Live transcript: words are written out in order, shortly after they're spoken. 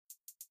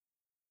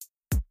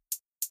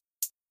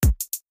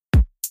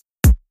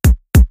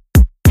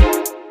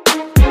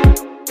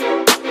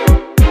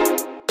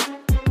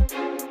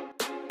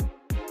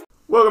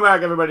Welcome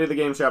back, everybody, to the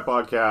Game Chat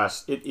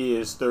Podcast. It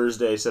is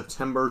Thursday,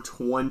 September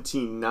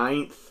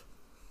 29th,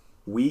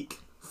 week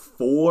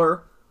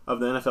 4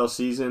 of the NFL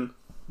season.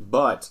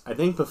 But I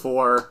think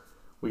before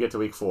we get to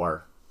week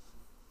 4,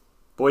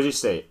 Boise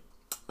State.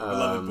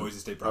 Beloved Boise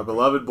State Broncos. Our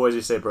beloved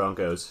Boise State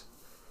Broncos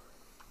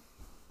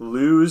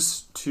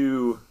lose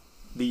to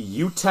the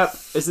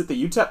UTEP. Is it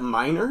the UTEP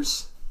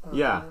Miners?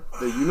 Yeah,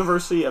 the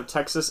University of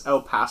Texas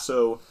El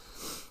Paso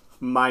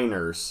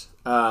Miners,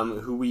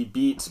 who we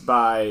beat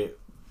by.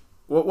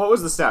 What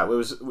was the stat? It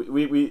was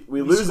we lose.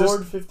 We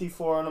scored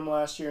 54 on them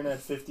last year and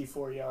had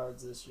 54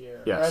 yards this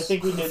year. Yes. Or I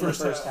think we did in the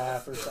first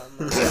half or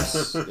something.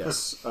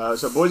 Yes.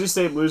 So Boise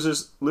State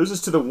loses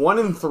to the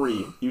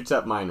 1-3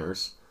 UTEP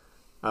Miners,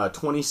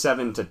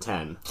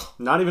 27-10.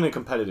 Not even a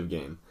competitive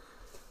game.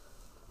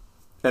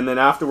 And then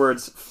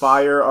afterwards,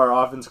 fire our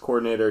offense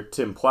coordinator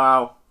Tim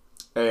Plow,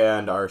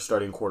 and our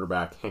starting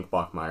quarterback Hank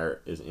Bachmeier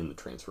is in the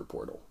transfer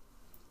portal.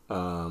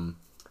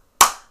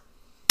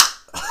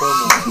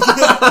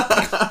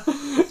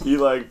 He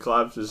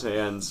claps his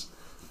hands,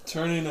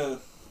 turning a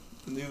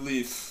new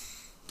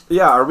leaf.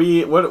 Yeah, are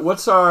we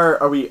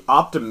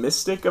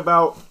optimistic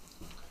about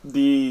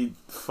the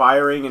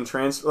firing and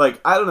transfer?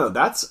 I don't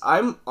know.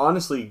 I'm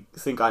honestly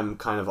think I'm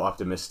kind of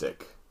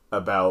optimistic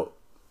about.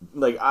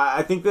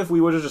 I think that if we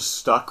would have just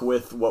stuck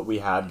with what we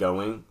had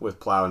going with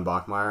Plow and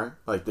Bachmeier,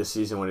 this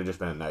season would have just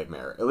been a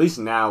nightmare. At least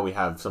now we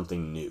have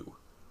something new.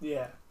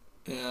 Yeah.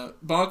 Yeah,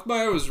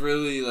 Bachmeier was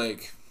really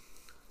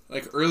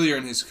earlier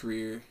in his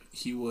career,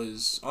 he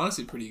was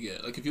honestly pretty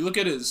good. If you look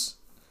at his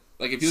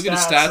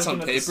stats on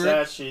paper,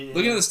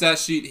 looking at the stat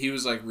sheet, he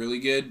was really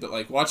good.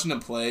 But watching him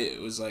play, it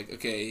was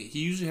okay. He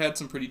usually had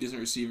some pretty decent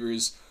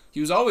receivers.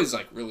 He was always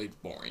really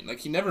boring.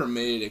 He never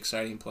made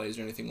exciting plays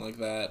or anything like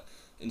that.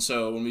 And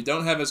so when we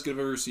don't have as good of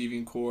a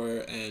receiving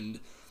core and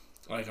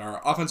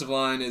our offensive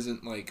line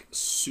isn't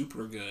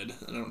super good,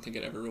 and I don't think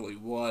it ever really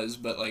was,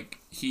 but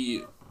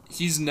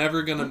he's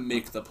never gonna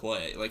make the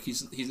play.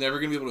 He's never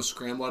gonna be able to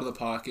scramble out of the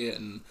pocket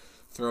and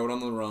throw it on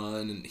the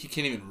run, and he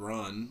can't even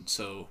run.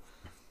 So,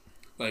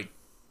 it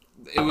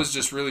was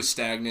just really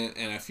stagnant,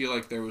 and I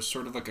feel there was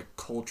sort of a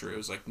culture. It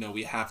was no,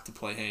 we have to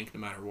play Hank no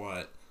matter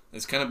what.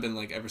 It's kind of been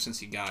ever since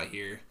he got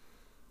here.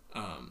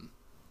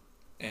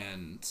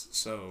 And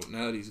so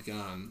now that he's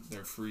gone,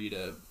 they're free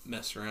to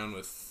mess around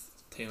with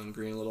Taylor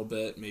Green a little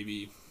bit,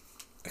 maybe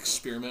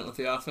experiment with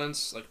the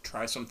offense,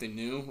 try something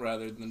new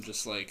rather than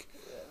just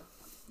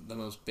the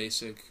most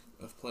basic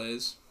of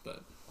plays.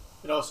 But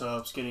it also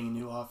helps getting a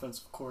new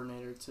offensive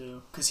coordinator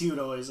too, because he would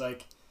always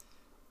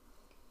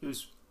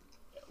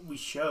we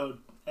showed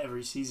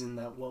every season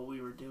that what we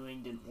were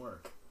doing didn't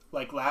work.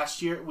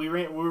 Last year, we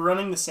were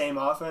running the same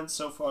offense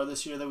so far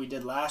this year that we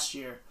did last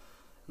year.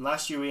 And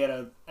last year we had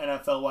an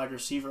NFL wide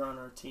receiver on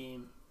our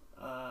team,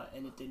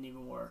 and it didn't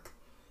even work.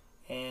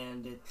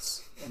 And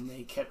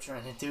they kept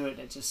trying to do it.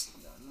 It just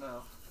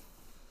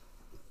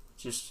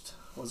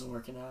wasn't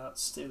working out.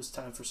 It was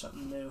time for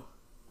something new.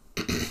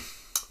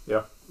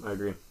 Yeah, I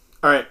agree.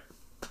 All right.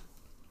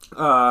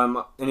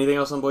 Anything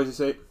else on Boise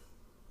State?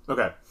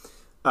 Okay.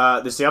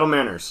 The Seattle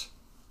Mariners.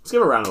 Let's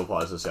give a round of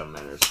applause to the Seattle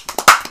Mariners.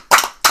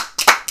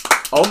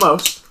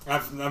 Almost.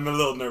 I'm a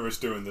little nervous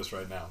doing this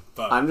right now,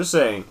 but I'm just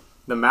saying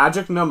the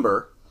magic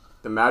number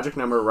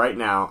right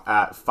now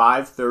at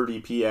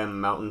 5:30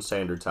 p.m. Mountain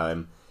Standard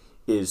Time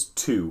is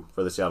 2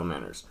 for the Seattle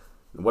Mariners.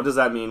 What does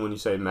that mean when you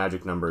say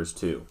magic number is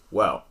 2?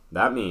 Well,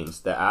 that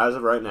means that as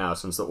of right now,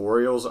 since the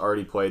Orioles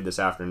already played this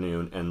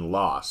afternoon and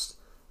lost,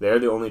 they're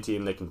the only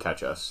team that can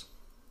catch us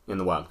in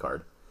the wild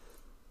card.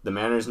 The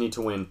Mariners need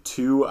to win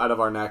 2 out of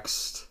our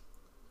next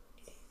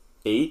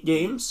 8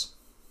 games.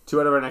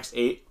 2 out of our next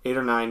 8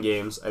 or 9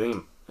 games. I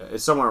think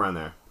it's somewhere around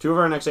there. 2 of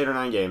our next 8 or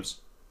 9 games.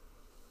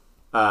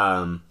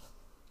 And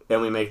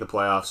we make the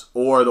playoffs,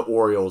 or the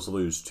Orioles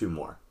lose 2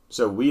 more.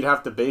 So we'd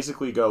have to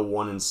basically go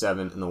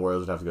 1-7, and the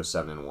Orioles would have to go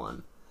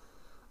 7-1,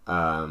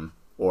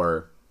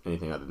 or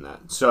anything other than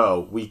that.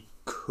 So we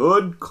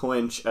could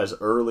clinch as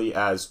early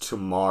as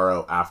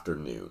tomorrow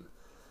afternoon.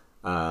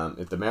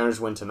 If the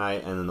Mariners win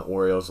tonight and then the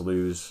Orioles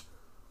lose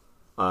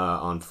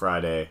on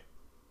Friday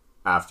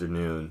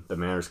afternoon, the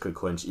Mariners could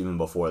clinch even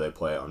before they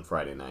play on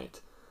Friday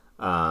night,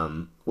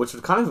 which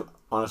would kind of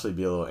honestly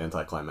be a little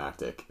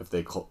anticlimactic if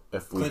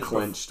we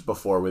clinched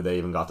before they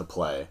even got to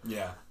play.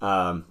 Yeah.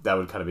 That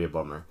would kind of be a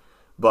bummer.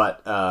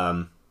 But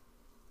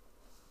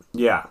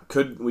yeah,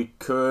 we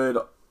could.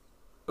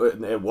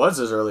 It was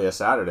as early as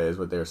Saturday, is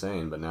what they were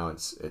saying, but now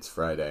it's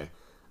Friday.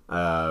 We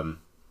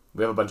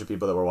have a bunch of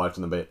people that we're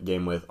watching the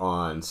game with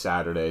on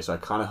Saturday, so I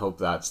kind of hope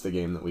that's the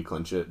game that we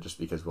clinch it, just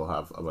because we'll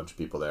have a bunch of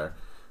people there.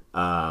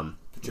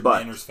 Bunch of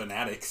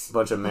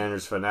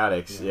Mariners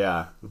fanatics.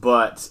 Yeah.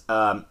 But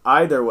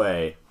either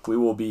way, we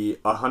will be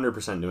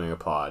 100% doing a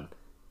pod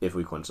if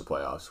we clinch the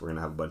playoffs. We're going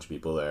to have a bunch of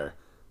people there.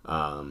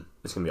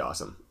 It's going to be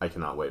awesome. I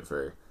cannot wait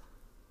for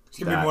It's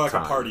going to be more like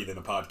a party than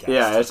a podcast.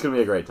 Yeah, it's going to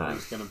be a great time.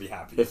 It's going to be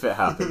happy. If it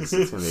happens,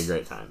 it's going to be a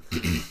great time.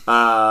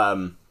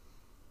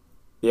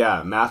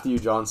 Yeah, Matthew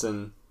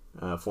Johnson,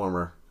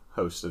 former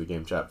host of the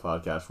Game Chat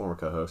podcast, former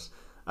co-host,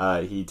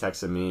 he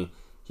texted me.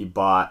 He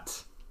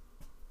bought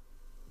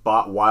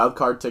wild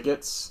card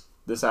tickets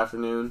this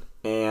afternoon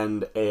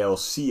and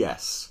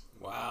ALCS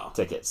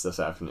tickets this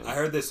afternoon. I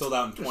heard they sold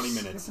out in 20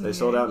 minutes. They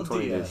sold out in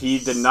 20 minutes. He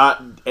did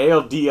not.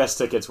 ALDS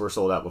tickets were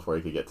sold out before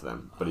he could get to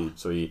them, but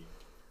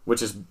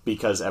which is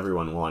because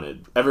everyone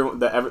wanted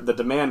the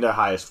demand are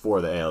highest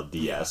for the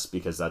ALDS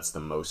because that's the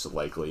most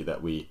likely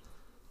that we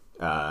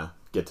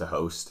get to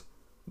host.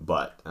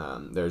 But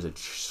there's a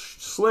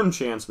slim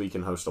chance we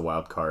can host a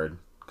wild card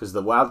because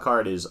the wild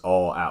card is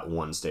all at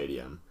one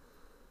stadium,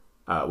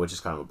 which is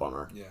kind of a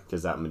bummer.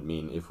 Because that would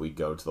mean if we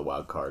go to the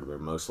wild card, we're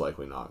most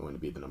likely not going to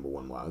be the number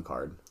one wild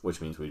card,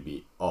 which means we'd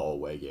be all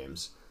away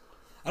games.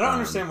 I don't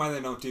understand why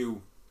they don't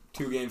do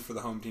 2 games for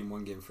the home team,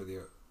 1 game for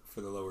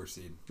the lower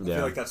seed. I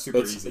feel like that's super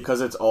easy.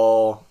 Because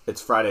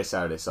it's Friday,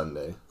 Saturday,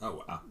 Sunday.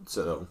 Oh wow!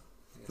 So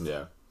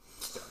yeah.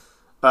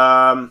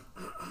 All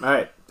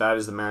right, that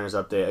is the Mariners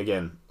update.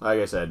 Again, like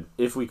I said,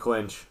 if we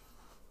clinch,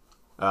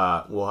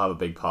 we'll have a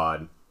big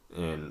pod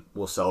and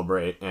we'll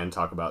celebrate and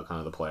talk about kind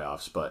of the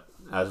playoffs. But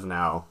as of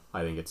now,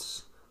 I think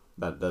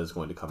that is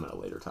going to come at a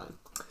later time.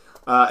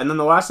 And then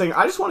the last thing,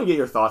 I just want to get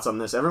your thoughts on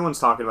this. Everyone's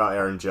talking about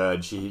Aaron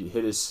Judge. He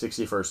hit his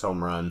 61st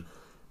home run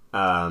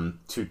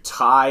to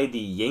tie the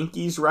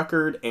Yankees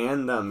record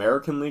and the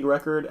American League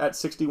record at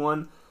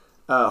 61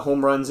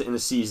 home runs in a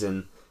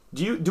season.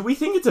 Do we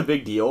think it's a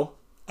big deal?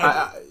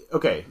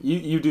 Okay,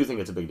 you do think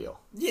it's a big deal.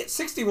 Yeah,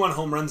 61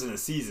 home runs in a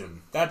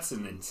season. That's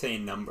an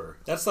insane number.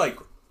 That's like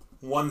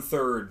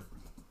 1/3.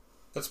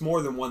 That's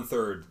more than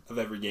 1/3 of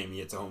every game he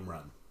hits a home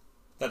run.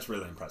 That's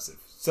really impressive.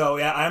 So,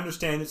 yeah, I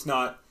understand it's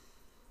not...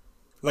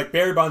 Like,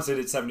 Barry Bonds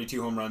hit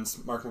 72 home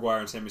runs. Mark McGwire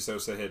and Sammy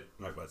Sosa hit,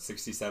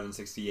 67,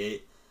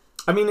 68?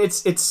 I mean,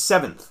 it's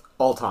 7th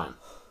all time.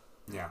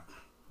 Yeah.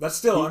 That's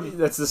still...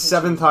 that's the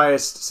 7th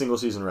highest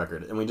single-season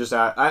record. And we just...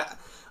 I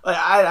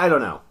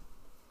don't know.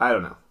 I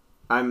don't know.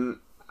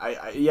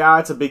 Yeah,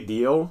 it's a big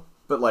deal,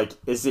 but like,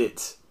 is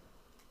it?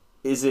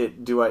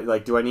 Do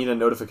I need a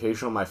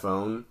notification on my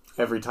phone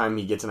every time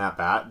he gets an at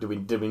bat?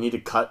 Did we need to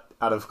cut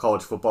out of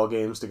college football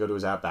games to go to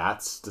his at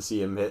bats to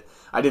see him hit?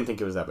 I didn't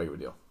think it was that big of a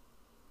deal.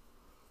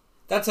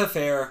 That's a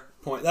fair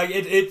point. Like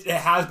it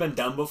has been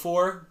done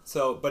before,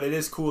 but it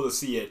is cool to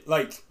see it.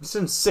 Like it's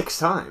been 6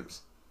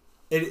 times.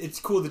 It's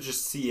cool to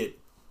just see it.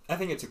 I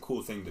think it's a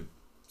cool thing to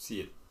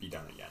see it be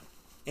done again.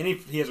 And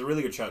he has a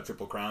really good shot at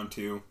Triple Crown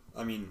too.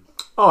 I mean...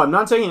 Oh, I'm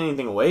not taking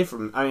anything away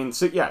from... I mean,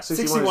 61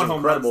 is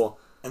incredible.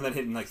 And then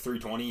hitting like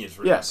 320 is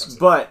really impressive.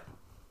 But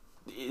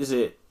is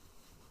it...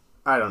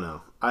 I don't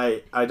know.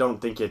 I don't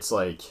think it's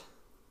like...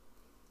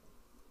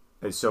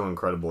 It's so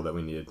incredible that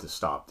we needed to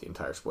stop the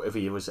entire sport. If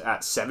he was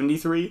at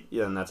 73,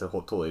 yeah, then that's a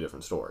totally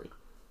different story.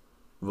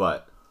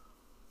 But...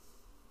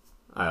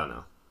 I don't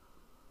know.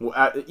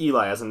 Well,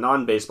 Eli, as a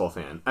non-baseball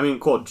fan... I mean,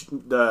 cool,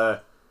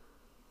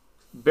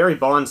 Barry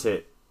Bonds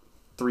hit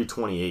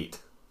 328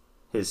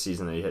 his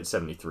season that he hit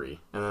 73,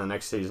 and then the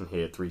next season he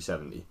hit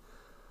 370.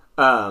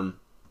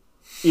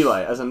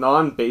 Eli, as a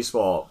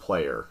non-baseball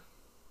player,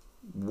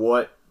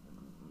 what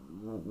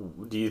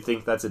do you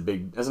think that's a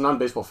big... As a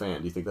non-baseball fan,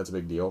 do you think that's a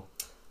big deal?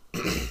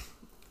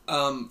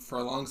 For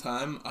a long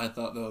time, I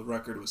thought the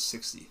record was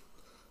 60.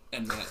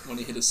 And that when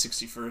he hit his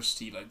 61st,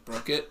 he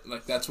broke it.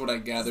 That's what I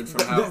gathered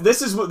from how...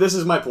 This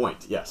is my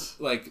point, yes.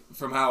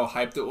 From how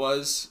hyped it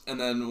was, and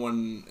then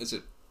when... Is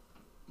it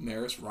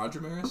Maris?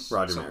 Roger Maris?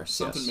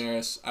 Something yes.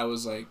 Maris. I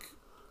was like...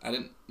 I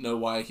didn't know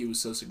why he was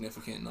so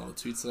significant in all the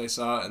tweets that I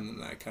saw, and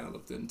then I kind of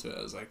looked into it.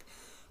 I was like,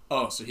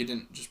 oh, so he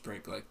didn't just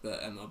break the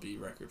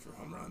MLB record for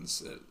home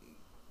runs.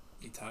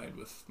 He tied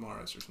with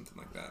Maris or something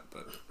like that.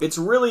 But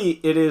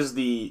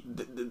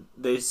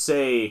they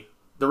say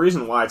the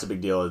reason why it's a big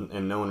deal,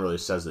 and no one really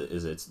says it,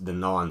 is it's the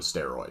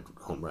non-steroid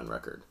home run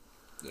record.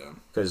 Yeah.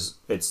 Because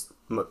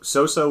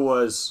Sosa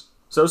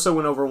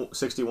went over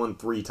 61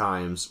 3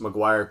 times,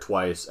 McGwire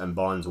twice, and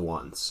Bonds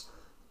once.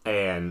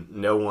 And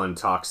no one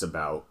talks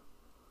about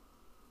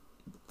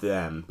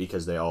them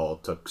because they all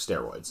took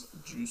steroids.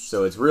 Juice.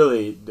 So it's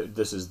really,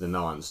 this is the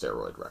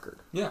non-steroid record.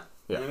 Yeah.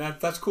 I mean,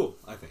 that's cool,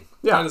 I think.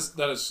 Yeah.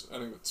 That is, I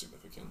think that's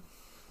significant.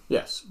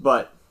 Yes,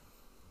 but,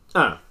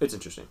 I don't know, it's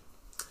interesting.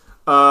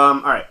 All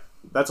right,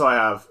 that's all I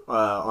have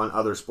on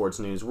other sports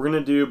news. We're going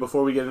to do,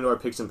 before we get into our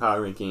picks and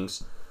power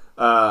rankings,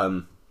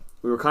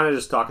 we were kind of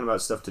just talking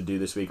about stuff to do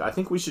this week. I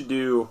think we should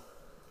do,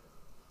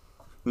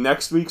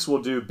 next week's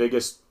we'll do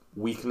biggest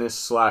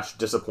weakness /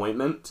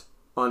 disappointment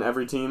on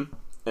every team.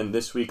 And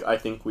this week I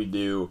think we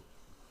do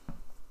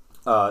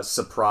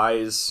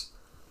surprise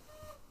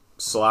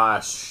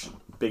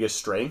 / biggest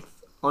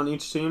strength on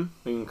each team.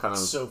 We can kind of...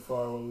 So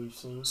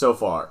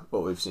far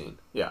what we've seen.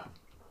 Yeah.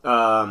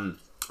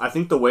 I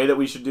think the way that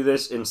we should do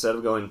this, instead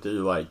of going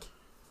through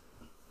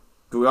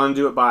do we want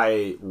to do it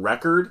by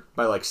record,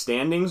 by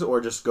standings, or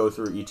just go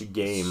through each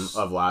game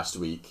of last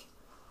week?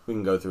 We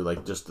can go through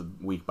just the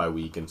week by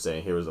week and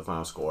say, here was the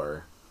final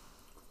score.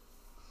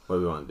 What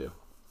do we want to do?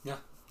 Yeah,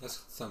 that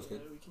sounds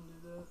good. We can do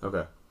that.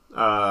 Okay.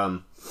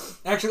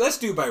 Actually, let's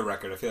do by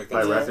record. I feel like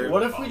that's by record.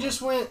 What if we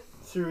just went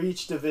through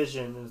each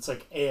division and it's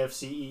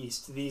AFC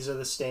East? These are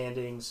the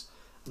standings.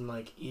 and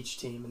like each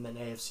team, and then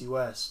AFC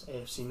West,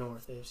 AFC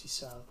North, AFC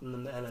South, and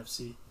then the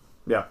NFC.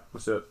 Yeah,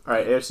 let's do it. All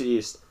right, AFC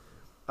East.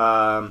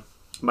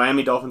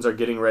 Miami Dolphins are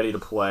getting ready to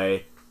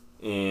play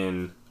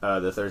in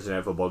the Thursday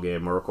Night Football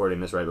game. We're recording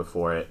this right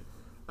before it.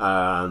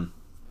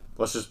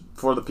 Let's just,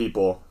 for the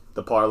people,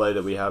 the parlay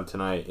that we have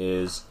tonight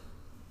is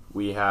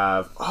we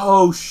have...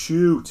 Oh,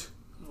 shoot!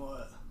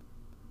 What?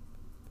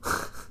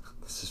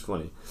 This is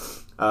funny.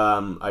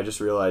 I just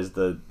realized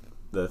the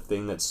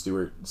thing that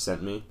Stuart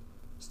sent me...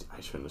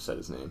 I shouldn't have said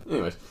his name.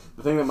 Anyways,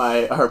 the thing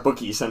that our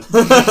bookie sent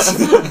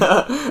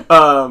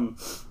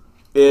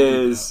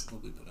is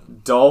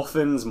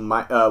Dolphins...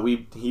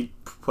 he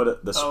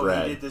put the spread.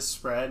 Oh, he did the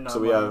spread, not so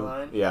we money have,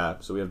 line? Yeah,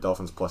 so we have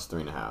Dolphins plus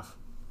 3.5.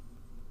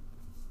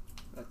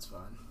 That's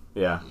fine.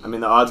 Yeah, I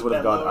mean the odds would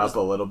have gone up a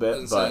little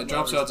bit, but it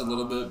drops out a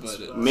little bit,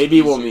 but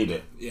maybe we'll need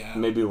it. Yeah,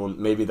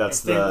 maybe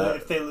that's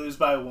if they lose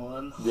by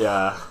 1.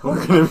 Yeah,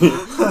 we're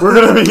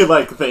gonna be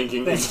like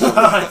thanking.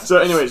 So,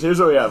 anyways, here's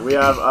what we have. We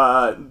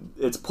have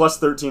it's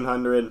plus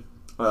 1,300.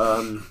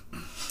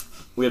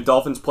 We have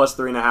Dolphins plus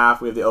 3.5.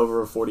 We have the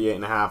over of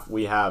 48.5.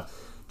 We have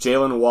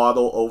Jalen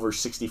Waddle over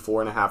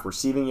 64.5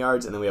 receiving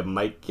yards, and then we have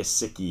Mike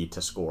Gesicki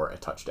to score a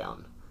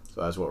touchdown. So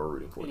that's what we're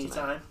rooting for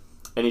tonight.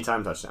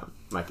 Anytime touchdown,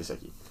 Mike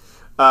Gesicki.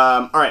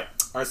 All right.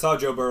 I saw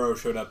Joe Burrow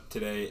showed up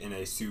today in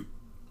a suit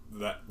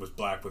that was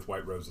black with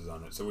white roses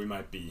on it, so we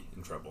might be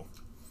in trouble.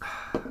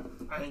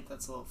 I think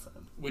that's a little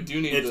thin. We do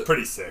need. It's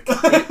pretty sick.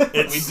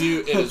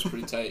 It is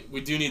pretty tight.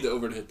 We do need the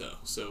over to hit though,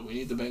 so we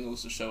need the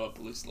Bengals to show up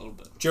at least a little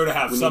bit. Joe to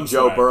have we some. Need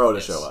Joe swag. Burrow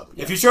to show up.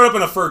 If you showed up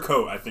in a fur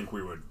coat, I think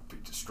we would be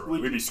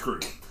destroyed. We'd be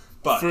screwed.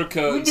 But fur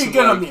coat, we'd be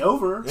good on the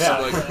over.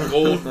 Yeah, some like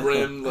gold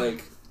rimmed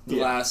like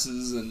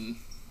glasses and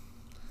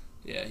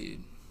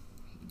he'd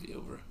be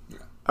over. Yeah.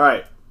 All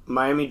right.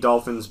 Miami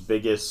Dolphins'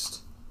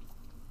 biggest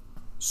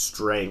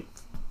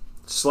strength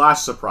 /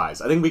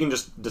 surprise. I think we can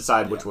just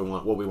decide what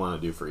we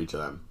want to do for each of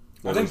them.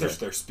 I think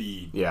their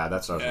speed. Yeah,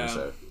 that's what I was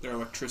going to say. Their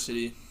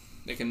electricity.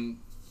 They can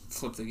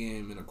flip the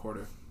game in a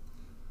quarter.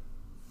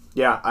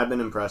 Yeah, I've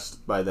been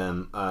impressed by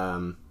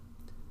them.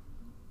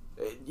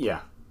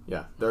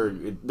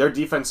 Their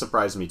defense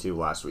surprised me too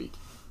last week.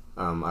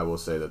 I will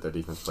say that their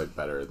defense played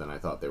better than I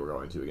thought they were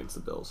going to against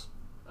the Bills.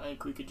 I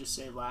think we could just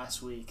say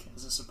last week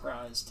as a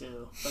surprise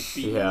too, like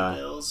beating the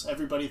Bills.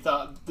 Everybody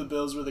thought the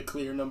Bills were the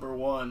clear number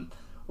 1,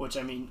 which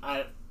I mean,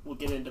 we'll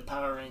get into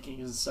power rankings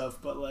and stuff,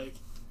 but like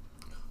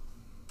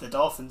the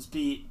Dolphins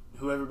beat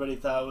who everybody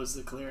thought was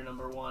the clear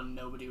number 1.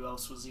 Nobody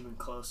else was even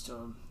close to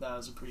them. That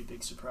was a pretty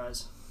big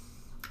surprise.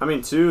 I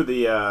mean, too,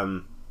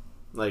 the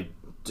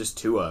just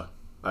Tua,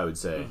 I would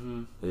say,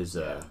 is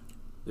a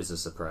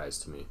surprise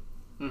to me.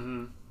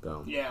 Mm-hmm.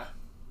 So. Yeah.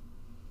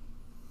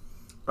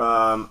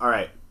 All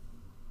right.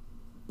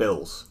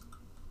 Bills.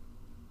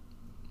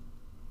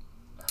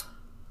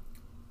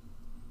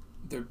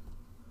 Their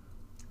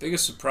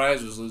biggest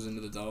surprise was losing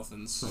to the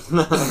Dolphins.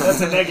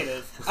 That's a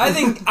negative. I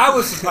think I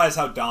was surprised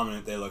how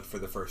dominant they looked for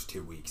the first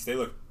 2 weeks. They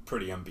looked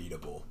pretty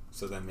unbeatable.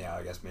 So then,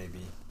 I guess maybe.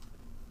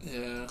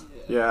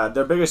 Yeah,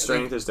 their biggest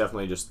strength is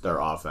definitely just their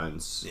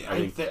offense. Yeah,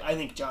 I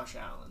think Josh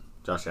Allen.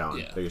 Josh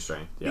Allen, biggest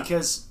strength. Yeah.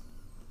 Because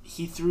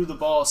he threw the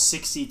ball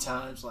 60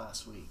 times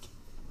last week.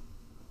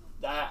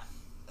 That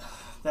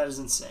is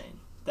insane.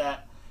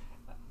 That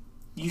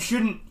you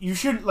should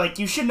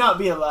not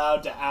be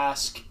allowed to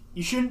ask.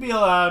 You shouldn't be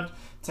allowed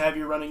to have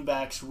your running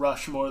backs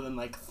rush more than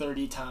like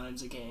 30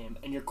 times a game,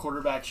 and your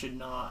quarterback should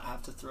not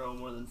have to throw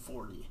more than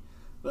 40.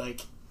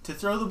 Like, to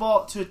throw the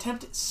ball, to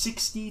attempt it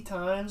 60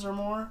 times or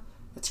more,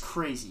 it's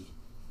crazy.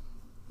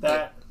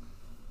 The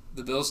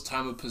Bills'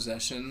 time of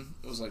possession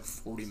was like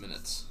 40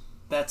 minutes.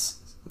 It's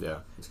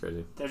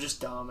crazy. They're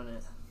just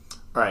dominant.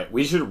 All right,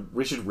 we should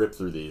rip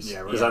through these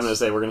because I'm going to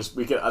say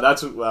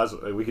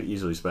we could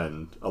easily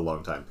spend a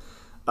long time.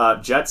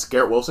 Jets,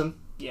 Garrett Wilson.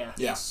 Yeah.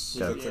 Yes.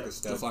 Yeah.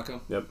 Joe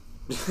Flacco. Yep.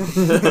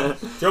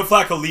 Joe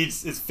Flacco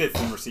leads is 5th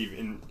in receiving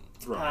in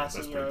throwing.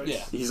 Passing yards.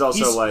 Yeah. He's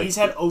also he's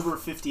had over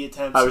 50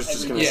 attempts. I was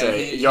just going to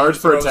say yards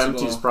per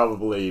attempt. He's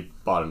probably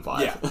bottom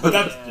 5. Yeah, but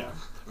that's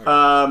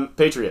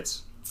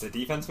Patriots. The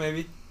defense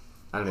maybe.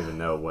 I don't even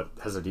know what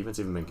has their defense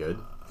even been good.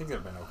 I think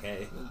they've been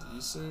okay.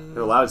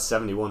 They're allowed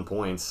 71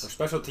 points. Their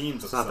special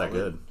teams. It's not that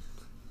good.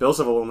 Bills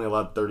have only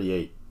allowed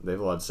 38. They've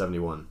allowed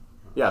 71.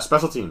 Yeah,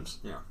 special teams.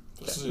 Yeah.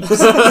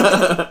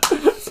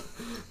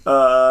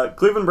 Okay.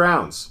 Cleveland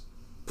Browns.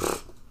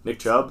 Nick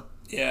Chubb.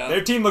 Yeah.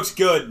 Their team looks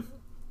good.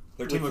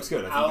 I think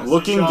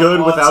looking Deshaun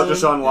good Watson. without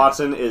Deshaun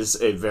Watson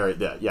is a very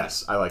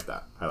yes. I like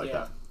that.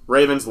 That.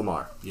 Ravens,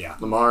 Lamar. Yeah.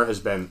 Lamar has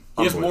been.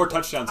 He has more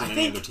touchdowns than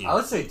any other team. I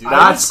would say, dude.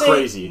 That's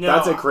crazy. No,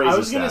 that's a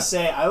crazy.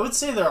 I would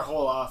say their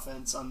whole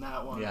offense on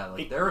that one. Yeah,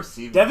 like their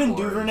receiving. Devin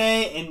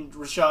Duvernay and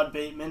Rashad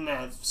Bateman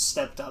have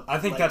stepped up. I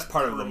think that's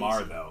part of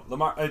Lamar, though.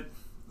 Lamar,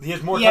 he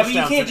has more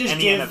touchdowns than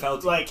any give,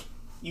 NFL team.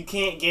 You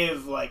can't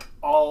give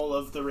all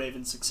of the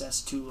Ravens'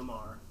 success to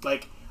Lamar.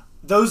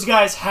 Those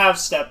guys have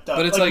stepped up.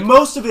 But it's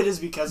most of it is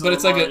because of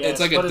Lamar. But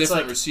it's like a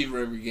different receiver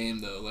every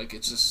game, though.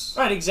 It's just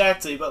right,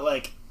 exactly. But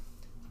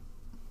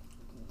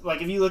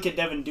if you look at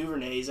Devin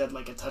Duvernay, he's had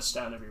a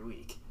touchdown every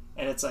week.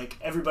 And it's like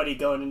everybody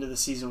going into the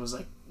season was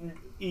like,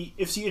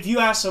 if you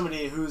ask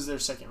somebody who's their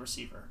second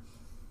receiver,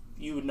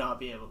 you would not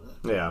be able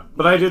to. Yeah,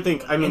 but I do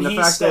think. I mean, the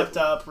fact stepped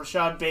up.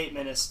 Rashad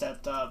Bateman has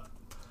stepped up.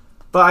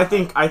 But I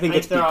think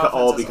it's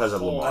all because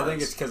of I Lamar.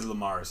 think it's because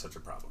Lamar is such a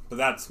problem. But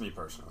that's me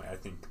personally. I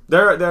think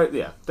their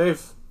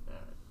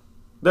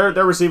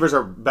receivers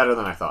are better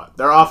than I thought.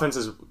 Their offense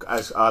is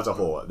as a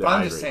whole. But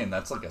I'm just saying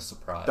that's like a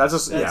surprise. That's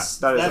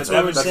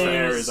what we're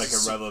saying is like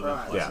a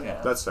relevant.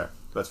 Yeah, that's fair.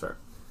 That's fair.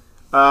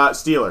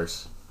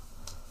 Steelers.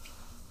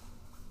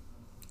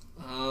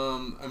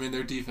 I mean,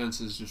 their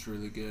defense is just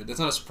really good. That's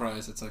not a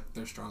surprise. It's like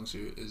their strong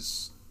suit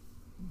is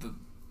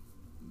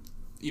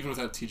even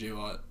without TJ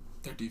Watt,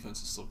 their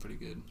defense is still pretty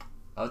good.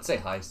 I would say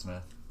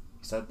Highsmith.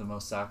 He's had the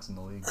most sacks in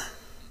the league.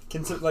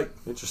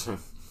 Interesting.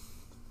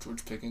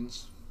 George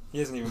Pickens. He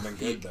hasn't even been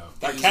good though.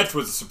 That catch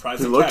was a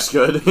surprising. He looks catch.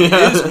 good. He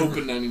is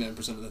open 99%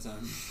 of the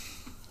time.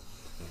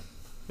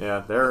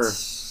 Yeah, they're.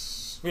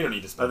 We don't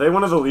need to spend. Are they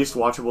one of the least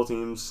watchable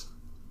teams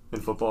in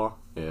football?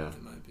 Yeah.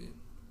 It might be.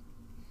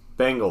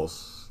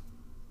 Bengals.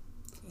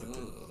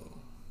 Oh.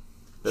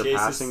 Their Chase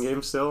passing is-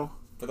 game still.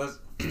 But that's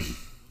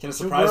can a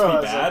surprise Burrow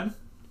be is bad?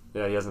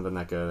 Yeah, he hasn't been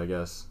that good, I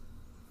guess.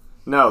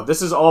 No,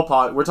 this is all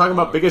we're talking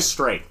about biggest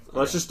strength.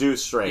 Let's just do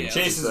strength.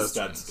 Yeah, Chase is a That's-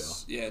 stud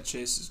still. Yeah,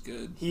 Chase is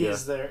good. He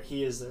is their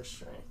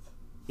strength.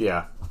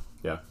 Yeah.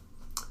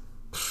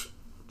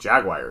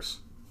 Jaguars.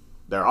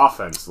 Their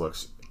offense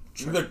looks.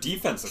 Their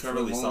defense looks Trevor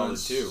really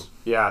Lawrence. solid too.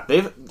 Yeah,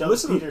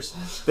 Peterson.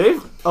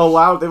 They've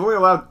only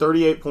allowed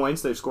 38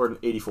 points. They've scored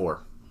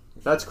 84.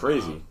 That's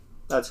crazy. Wow.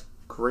 That's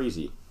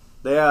crazy.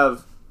 They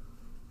have,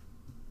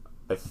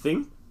 I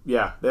think, they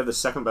have the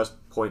second best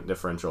point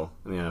differential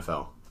in the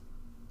NFL.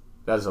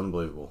 That is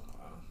unbelievable.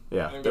 Wow.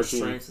 Yeah, I think their their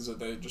strength is that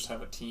they just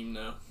have a team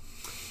now.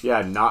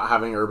 Yeah, not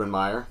having Urban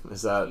Meyer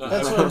is that. No.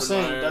 That's what Urban I'm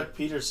saying. Meyer. Doug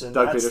Peterson.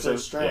 Doug that's Peterson, their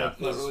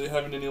strength. Not really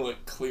having any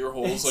like clear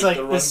holes. It's Like like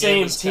the the run same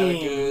game is kind of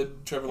team.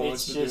 good. Trevor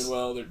Lawrence is just- doing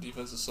well. Their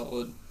defense is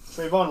solid.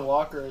 Trayvon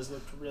Walker has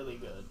looked really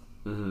good.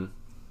 Mm-hmm.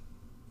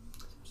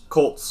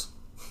 Colts.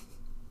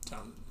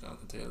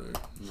 Jonathan Taylor.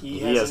 He He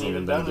hasn't hasn't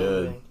even even been done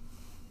good. anything.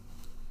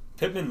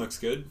 Pittman looks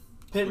good.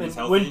 Pittman, he's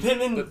healthy. when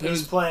Pittman But Pittman-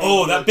 is playing.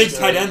 Oh, he that looks big good.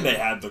 tight end they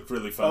had looked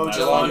really fun. Oh, That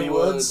Jelani one.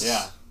 Woods.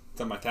 Yeah,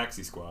 it's on my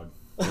taxi squad.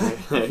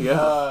 There you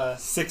go.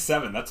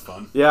 6'7", that's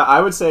fun. Yeah,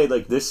 I would say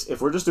like this.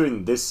 If we're just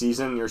doing this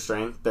season, their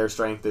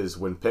strength is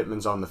when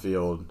Pittman's on the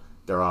field,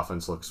 their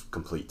offense looks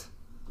complete.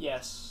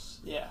 Yes.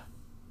 Yeah.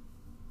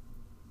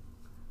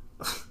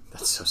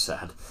 That's so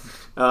sad.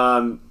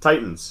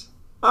 Titans.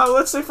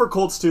 Let's say for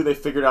Colts too, they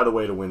figured out a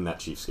way to win that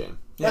Chiefs game.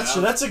 That's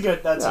Yeah. That's a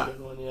good Yeah.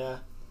 one. Yeah.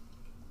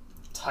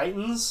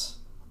 Titans.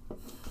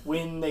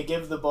 When they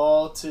give the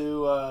ball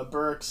to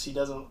Burks, he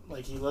doesn't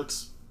he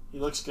looks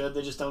good.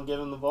 They just don't give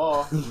him the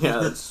ball. Yeah,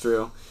 that's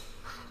true.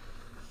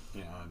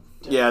 Yeah.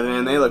 Yeah,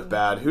 man, they look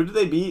bad. Who did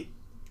they beat?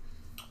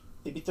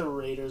 They beat the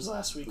Raiders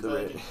last week. The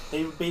Raiders.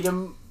 They beat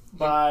them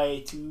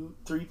by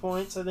 3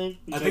 points, I think.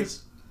 I Because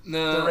think-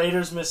 No. the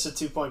Raiders missed a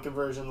 2-point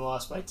conversion and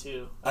lost by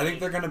 2. I think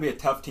they're going to be a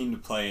tough team to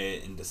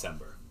play in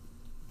December.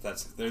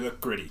 They look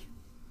gritty.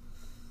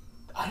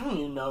 I don't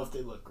even know if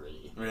they look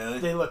gritty. Really?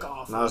 They look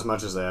awful. Not as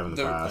much as they have in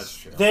the That's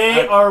past. true.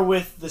 They are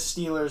with the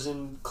Steelers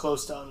and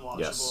close to unwatchable.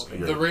 Yes, The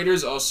agreed.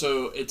 Raiders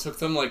also, it took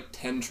them like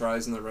 10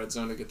 tries in the red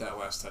zone to get that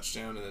last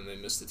touchdown, and then they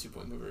missed the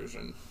 2-point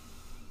conversion.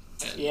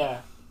 And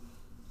Yeah.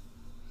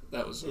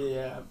 that was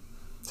Yeah.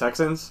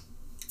 Texans.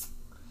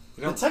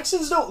 The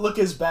Texans don't look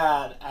as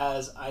bad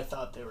as I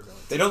thought they were going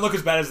to. They don't look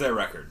as bad as their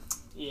record.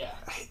 Yeah.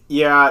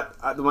 Yeah,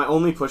 my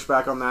only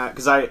pushback on that,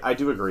 because I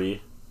do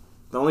agree,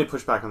 the only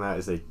pushback on that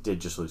is they did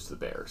just lose to the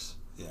Bears.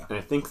 Yeah. And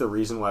I think the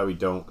reason why we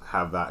don't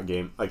have that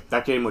game, like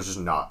that game was just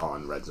not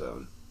on Red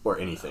Zone or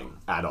anything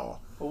at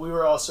all. Well, we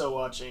were also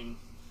watching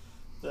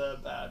the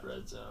bad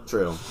red zone.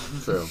 True.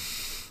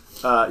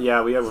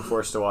 Yeah, we were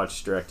forced to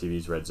watch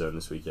DirecTV's Red Zone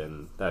this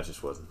weekend. That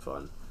just wasn't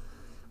fun.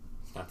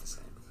 Not the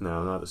same.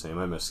 No, not the same.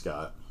 I miss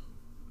Scott.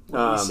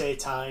 When we say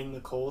tying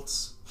the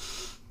Colts.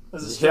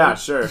 As a Yeah,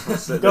 streak.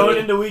 sure. Going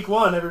into week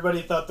 1,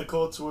 everybody thought the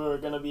Colts were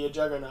going to be a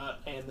juggernaut,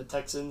 and the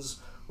Texans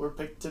were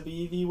picked to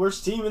be the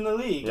worst team in the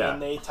league, Yeah.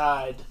 and they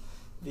tied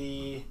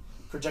the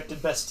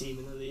projected best team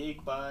in the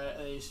league by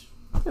a...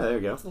 Yeah, there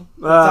you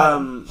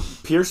go.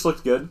 Pierce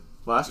looked good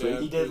last Yeah.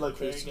 week. He did look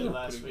very Pretty good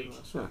last pretty week.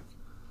 last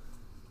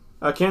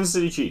Yeah. Kansas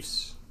City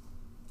Chiefs.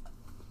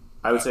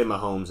 I would say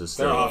Mahomes is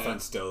Their still.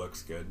 offense still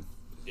looks good.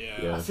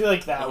 Yeah. I feel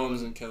like that Mahomes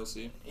one, and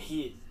Kelsey.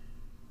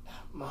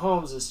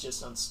 Mahomes is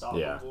just unstoppable.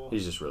 Yeah,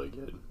 he's just really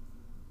good.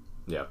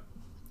 Yeah.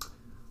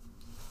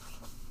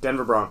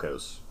 Denver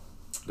Broncos.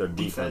 Their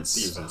defense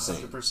is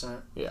insane.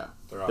 100%. Yeah.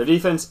 Their Their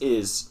defense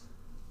is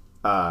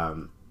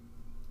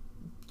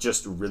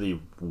just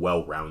really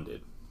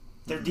well-rounded.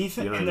 Their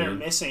defense, You know what and I they're mean?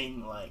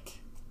 missing one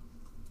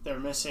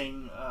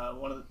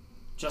of the,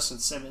 Justin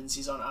Simmons.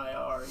 He's on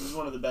IR. He's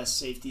one of the best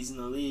safeties in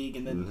the league.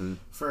 And then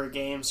for a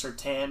game,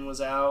 Surtain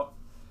was out.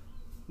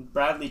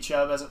 Bradley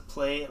Chubb hasn't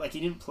played. He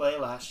didn't play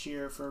last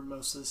year for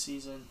most of the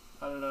season.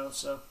 I don't know.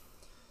 So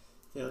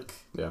they look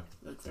very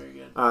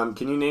good.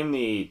 Can you name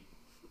the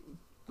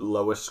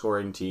lowest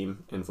scoring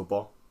team in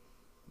football?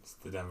 It's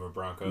the Denver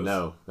Broncos.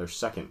 No, they're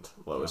second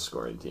lowest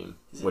scoring team,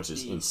 which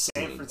is the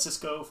insane. San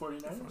Francisco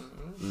 49ers?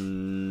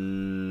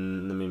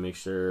 Let me make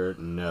sure.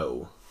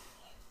 No.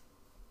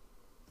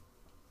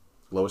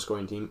 Lowest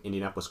scoring team,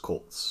 Indianapolis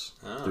Colts.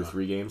 Through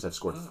 3 games, have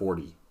scored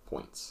 40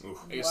 points. Oof.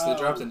 I guess they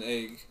dropped an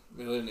egg.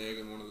 They laid an egg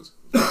in one of those.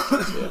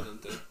 Yeah.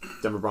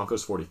 Denver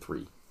Broncos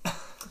 43.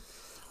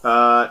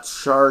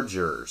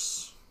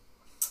 Chargers.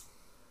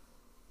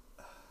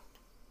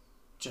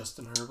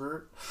 Justin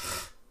Herbert.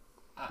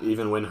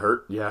 Even when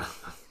hurt, yeah.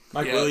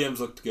 Mike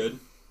Williams looked good.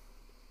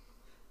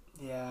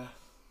 Yeah.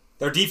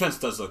 Their defense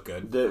does look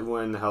good.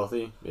 When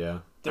healthy,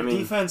 yeah. Their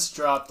defense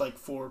dropped like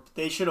 4.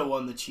 They should have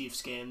won the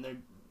Chiefs game.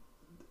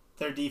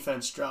 Their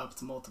defense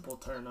dropped multiple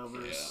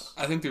turnovers.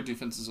 Yeah. I think their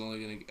defense is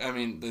only going to... I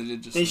mean, they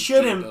did just... They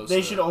should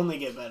only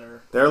get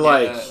better. They're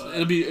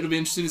it'll be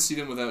interesting to see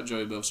them without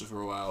Joey Bosa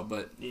for a while,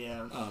 but...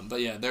 Yeah.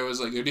 There was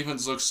their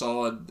defense looks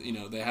solid. You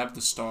know, they have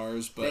the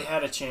stars, but... They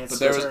had a chance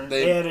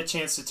they had a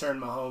chance to turn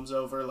Mahomes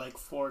over like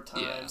 4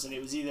 times, and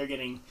it was either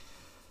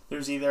there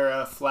was either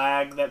a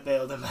flag that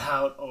bailed him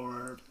out,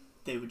 or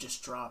they would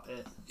just drop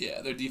it. Yeah,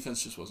 their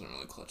defense just wasn't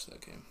really clutch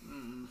that game.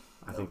 Mm-hmm.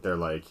 I think they're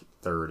like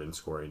third in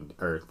scoring,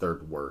 or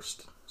third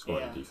worst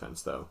scoring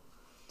defense, though.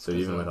 So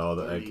even with all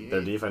their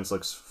defense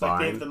looks fine. Like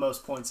they have the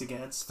most points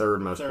against. Third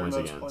most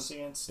points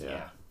against.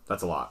 Yeah.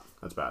 That's a lot.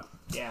 That's bad.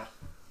 Yeah.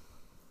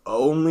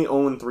 Only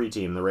 0-3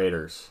 team, the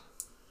Raiders.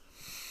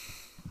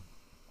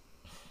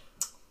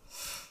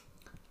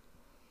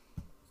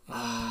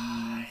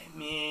 I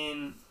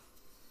mean,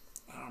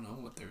 I don't know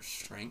what their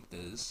strength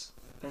is.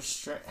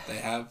 They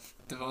have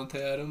Devontae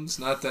Adams.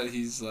 Not that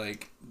he's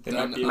like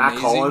Matt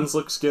Collins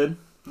looks good.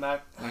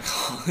 Matt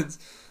Collins.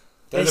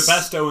 They're the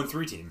best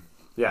 0-3 team.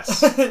 Yes.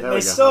 They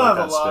still have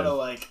a lot of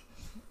like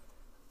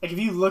if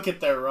you look at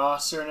their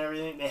roster and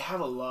everything, they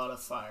have a lot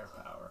of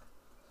firepower.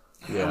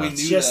 Yeah, we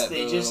knew that.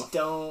 They just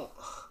don't.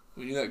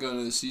 We knew that going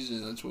into the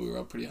season. That's why we were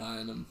all pretty high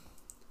on them.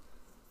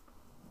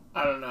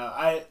 I don't know.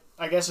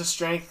 I guess a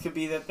strength could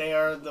be that they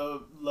have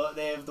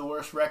the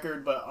worst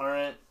record, but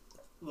aren't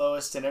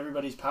lowest in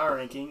everybody's power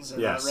rankings. They're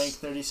not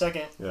ranked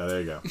 32nd. Yeah, there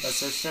you go.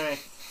 That's their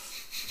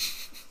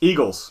strength.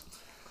 Eagles.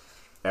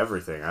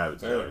 Everything, I would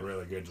say. They look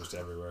really good just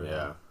everywhere.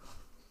 Yeah.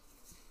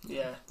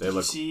 Yeah. Did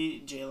you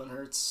see Jalen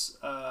Hurts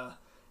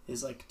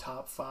is like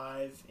top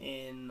 5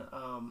 in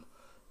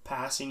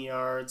passing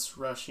yards,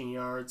 rushing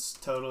yards,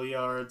 total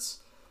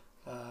yards,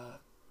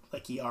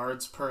 like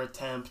yards per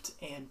attempt,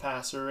 and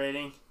passer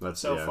rating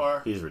so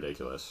far. He's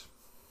ridiculous.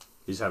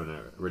 He's having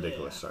a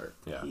ridiculous start.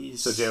 Yeah.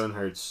 So Jalen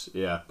Hurts,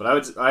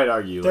 but I'd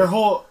argue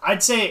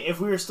I'd say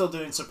if we were still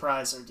doing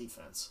surprise, our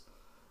defense.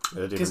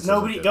 Because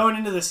going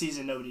into the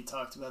season, nobody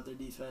talked about their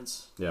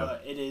defense. Yeah.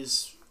 But it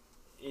is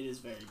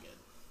very good.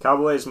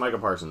 Cowboys, Micah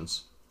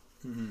Parsons.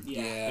 Mm-hmm.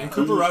 Yeah. And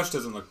Cooper Rush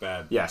doesn't look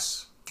bad.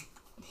 Yes.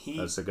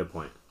 That's a good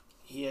point.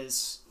 He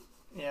is.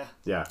 Yeah.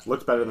 Yeah.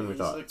 Looked better than we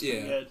thought. Looked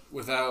good.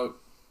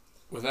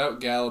 Without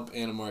Gallup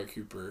and Amari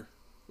Cooper.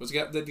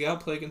 Did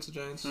Gallup play against the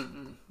Giants?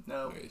 Mm-mm. No.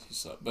 Okay, he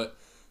sucked. But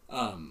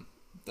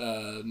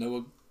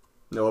Noah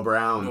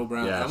Brown.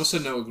 Yes. I almost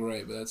said Noah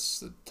Gray, but that's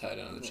the tight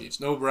end of the Chiefs.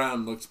 Noah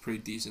Brown looked pretty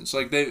decent.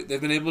 So they've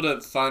been able to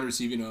find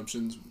receiving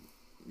options,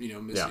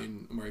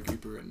 missing Amari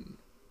Cooper and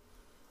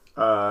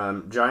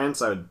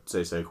Giants, I would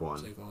say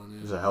Saquon. Yeah.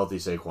 There's a healthy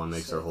Saquon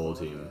makes their whole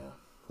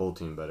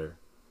team better.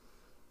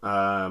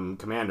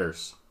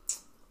 Commanders.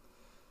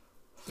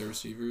 The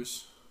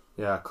receivers.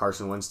 Yeah,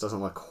 Carson Wentz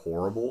doesn't look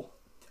horrible.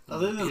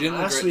 Other than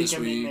last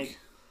week,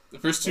 the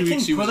first 2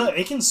 weeks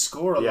they can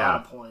score a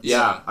lot of points.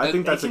 Yeah, I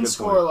think that's a good point. They can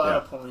score a lot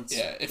of points.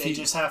 Yeah, they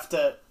just have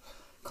to.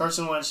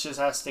 Carson Wentz just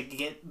has to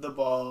get the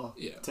ball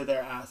to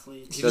their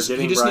athletes. They're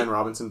getting Brian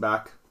Robinson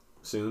back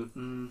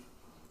soon.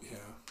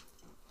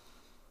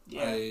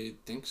 Yeah, I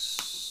think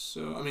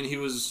so. I mean, there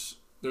was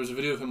a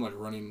video of him like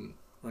running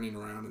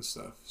around and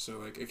stuff. So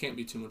like, it can't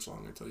be too much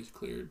longer until he's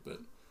cleared. But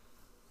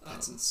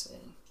that's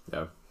insane.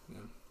 Yeah.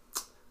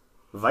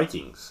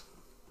 Vikings.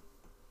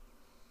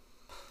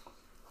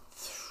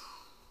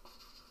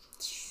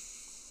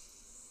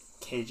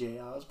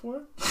 KJ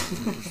Osborne?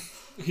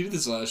 He did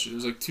this last year. There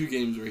was like 2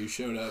 games where he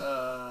showed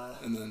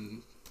up, and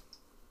then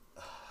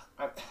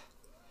I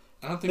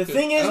don't think the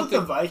thing is with the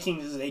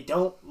Vikings is they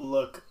don't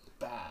look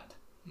bad.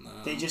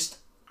 No. They just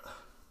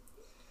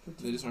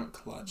aren't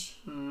clutch.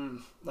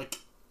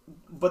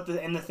 But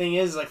the thing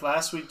is, like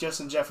last week,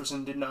 Justin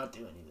Jefferson did not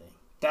do anything.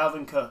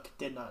 Dalvin Cook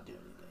did not do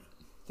anything.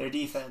 Their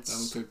defense.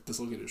 Dalvin Cook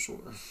dislocated his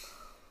shoulder.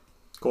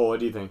 Cole, what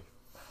do you think?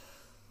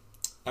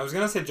 I was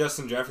going to say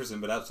Justin Jefferson,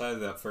 but outside of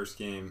that first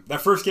game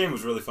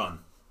was really fun.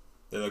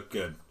 They looked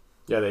good.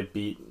 Yeah,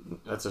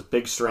 that's a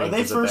big strength. Are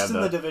they first in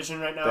the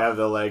division right now? They have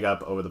the leg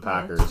up over the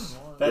Packers.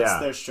 That's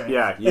their strength.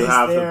 Yeah, you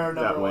have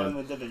that win. In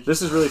the division.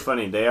 This is really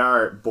funny. They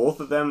are, both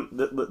of them,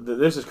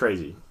 this is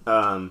crazy.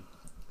 So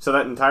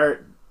that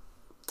entire,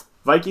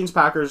 Vikings,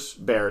 Packers,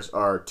 Bears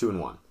are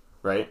 2-1,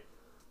 right?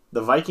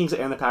 The Vikings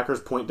and the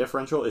Packers point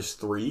differential is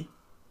 3.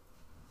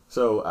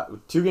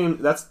 So 2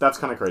 games, that's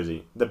kind of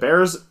crazy. The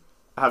Bears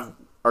are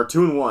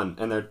 2-1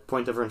 and their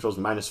point differential is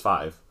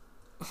 -5.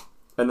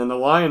 And then the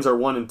Lions are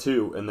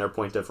 1-2, and their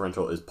point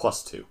differential is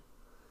 +2.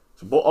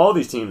 So all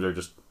these teams are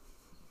just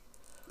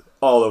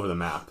all over the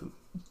map.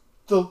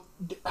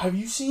 Have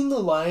you seen the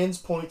Lions'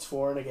 points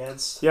for and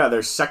against? Yeah,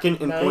 they're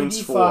second in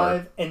points for.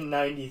 95 and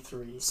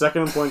 93.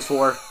 Second in points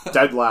for,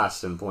 dead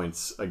last in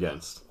points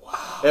against.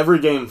 Wow. Every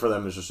game for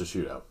them is just a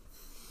shootout.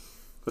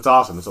 It's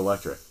awesome. It's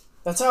electric.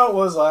 That's how it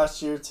was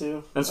last year,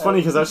 too. And it's funny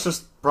because that's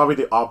just probably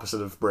the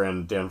opposite of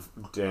brand of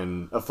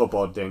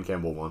football Dan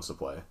Campbell wants to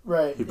play.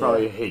 Right. He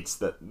probably hates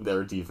that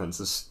their defense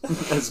is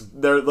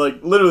they're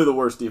like literally the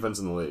worst defense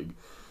in the league.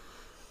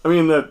 I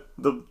mean,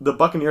 the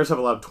Buccaneers have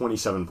allowed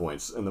 27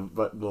 points, and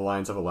the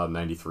Lions have allowed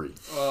 93.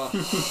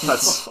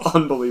 That's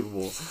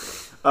unbelievable.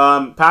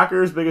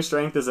 Packers' biggest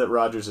strength is that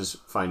Rodgers is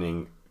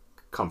finding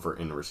comfort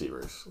in the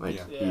receivers.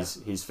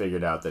 He's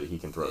figured out that he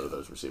can throw to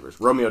those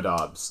receivers. Romeo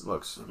Doubs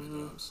looks.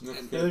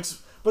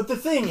 But the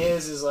thing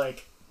is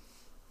like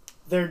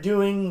they're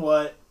doing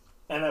what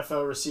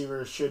NFL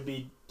receivers should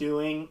be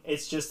doing.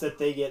 It's just that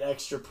they get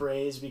extra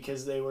praise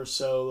because they were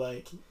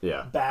so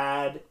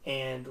bad,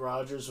 and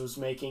Rodgers was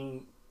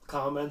making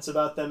comments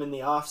about them in the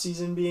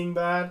offseason being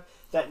bad,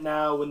 that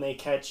now when they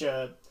catch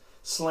a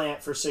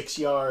slant for 6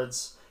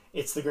 yards,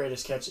 it's the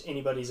greatest catch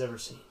anybody's ever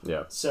seen.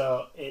 Yeah.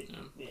 So I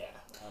don't know.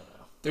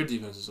 Their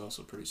defense is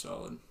also pretty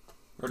solid.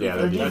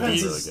 Their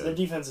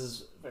defense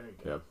is very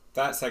good. Yep.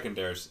 That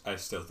secondary, I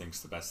still think,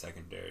 is the best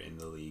secondary in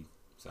the league.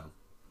 So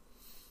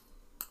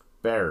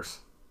Bears.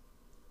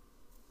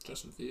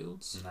 Justin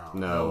Fields?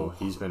 No,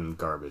 he's been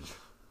garbage.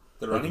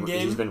 The running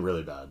game? He's been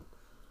really bad.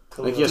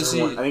 I think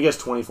he has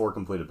 24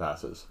 completed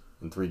passes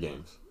in 3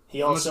 games.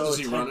 He also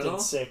attempted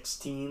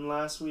 16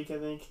 last week, I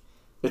think.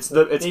 It's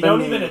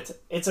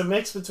a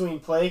mix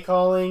between play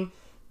calling,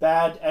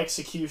 bad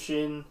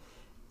execution,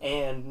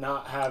 and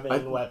not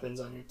having weapons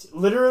on your team.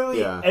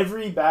 Literally,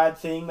 every bad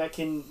thing that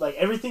can,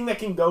 everything that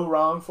can go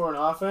wrong for an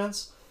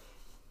offense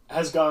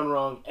has gone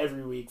wrong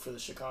every week for the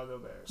Chicago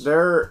Bears.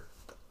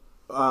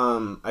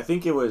 I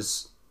think it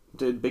was,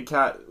 did Big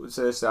Cat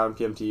say this out on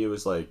PMT? It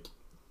was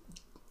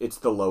it's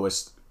the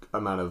lowest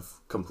amount of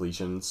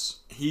completions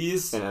in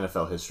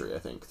NFL history, I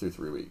think, through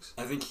 3 weeks.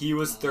 I think he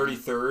was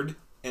 33rd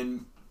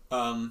in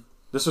that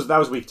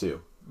was week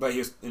 2. But he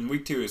was in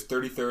week 2 he was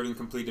 33rd in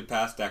completed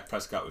pass. Dak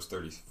Prescott was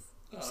 32nd.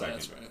 That's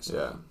right.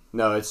 Yeah.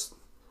 No,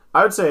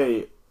 I would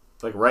say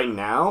right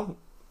now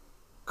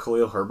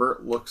Khalil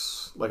Herbert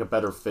looks like a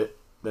better fit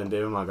than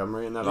David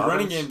Montgomery in that offense. The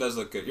running game does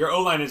look good. Your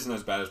O-line isn't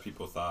as bad as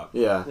people thought.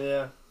 Yeah.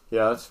 Yeah.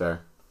 Yeah, that's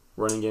fair.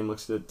 Running game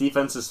looks good.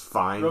 Defense is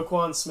fine.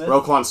 Roquan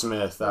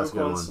Smith, that's a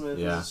good one. Smith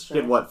He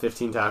had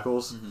 15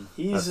 tackles?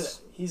 Mm-hmm.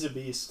 He's a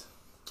beast.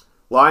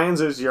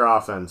 Lions is your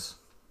offense.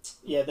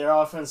 Yeah, their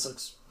offense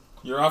looks...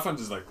 Your offense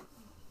is good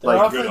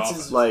offense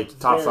is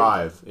top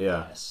 5. Good.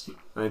 Yeah. Yes.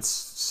 And it's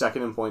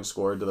second in points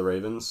scored to the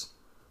Ravens.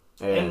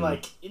 And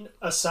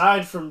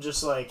aside from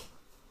just the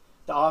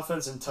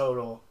offense in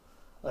total,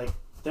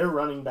 their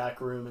running back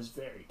room is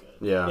very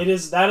good. Yeah.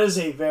 That is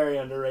a very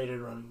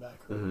underrated running back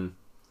room. Mm-hmm.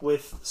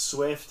 With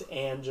Swift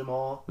and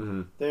Jamal.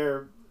 Mm-hmm.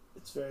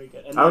 It's very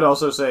good. And I would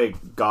also say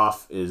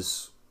Goff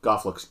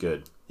looks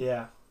good.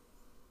 Yeah.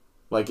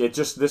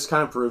 This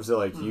kind of proves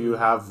that you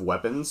have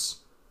weapons.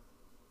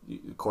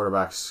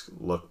 Quarterbacks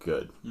look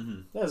good.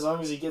 Mm-hmm. Yeah, as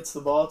long as he gets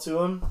the ball to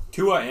him.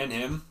 Tua and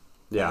him.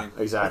 Yeah,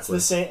 exactly.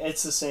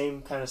 It's the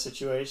same kind of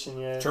situation.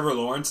 Yeah. Trevor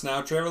Lawrence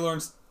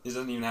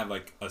doesn't even have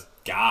a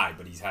guy,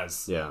 but he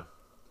has. Yeah.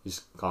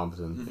 He's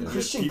competent. Mm-hmm. Yeah.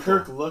 Christian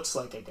Kirk looks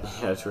like a guy.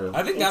 Yeah, true.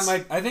 I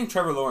think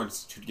Trevor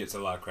Lawrence gets a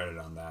lot of credit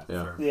on that.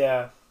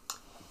 Yeah.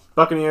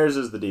 Buccaneers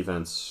is the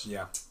defense.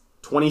 Yeah.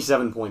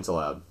 27 points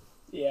allowed.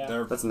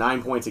 Yeah. That's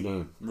 9 points a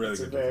game. Really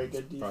good. Very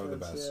good defense. Probably the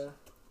best. Yeah.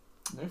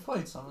 They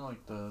played some of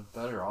the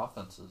better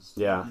offenses.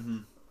 Yeah. Mm-hmm.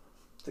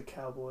 The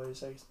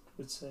Cowboys, I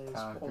would say, is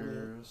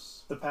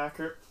Packers. The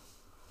Packer.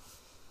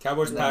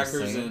 Cowboys,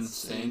 Packers, Saints. and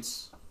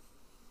Saints.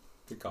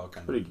 Good call,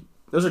 kind of.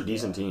 Those are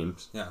decent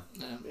teams. Yeah.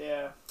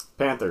 Yeah.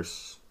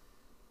 Panthers.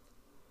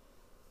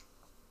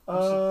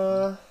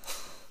 Your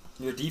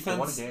defense. They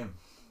won a game.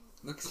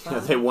 Looks fine. Yeah,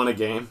 they won a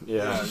game.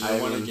 Yeah,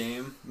 they won a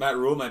game. Matt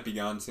Rule might be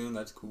gone soon.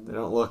 That's cool. They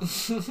don't look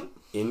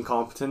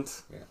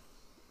incompetent.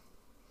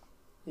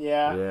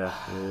 Yeah.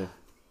 Yeah.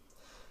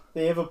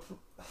 They have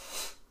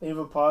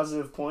a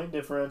positive point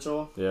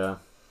differential. Yeah.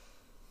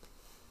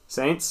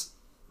 Saints.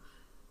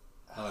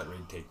 I'll let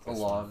Reed take this.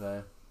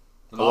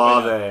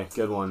 Olave,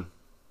 good one.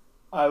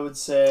 I would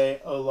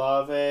say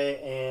Olave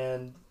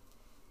and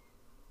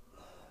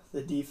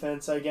the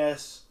defense, I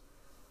guess.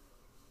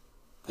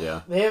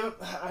 Yeah. They have...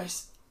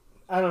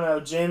 I don't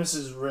know. Jameis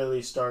is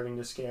really starting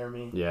to scare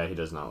me. Yeah, he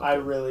does not look I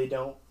good. really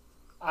don't.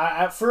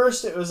 At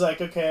first, it was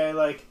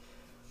okay,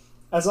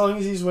 as long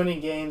as he's winning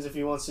games, if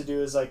he wants to do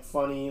his,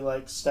 funny,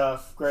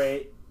 stuff,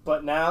 great.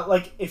 But now,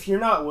 if you're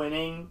not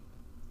winning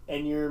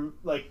and you're,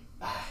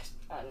 I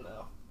don't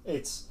know.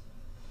 It's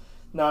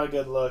not a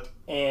good look.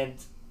 And,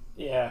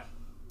 yeah,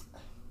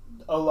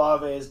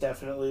 Olave is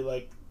definitely,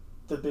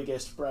 the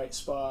biggest bright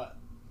spot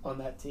on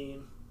that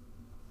team.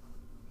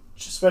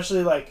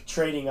 especially like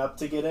trading up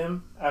to get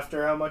him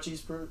after how much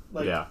he's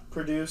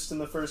produced in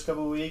the first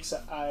couple of weeks.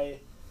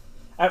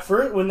 At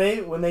first when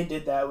they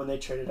did that, when they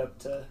traded up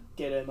to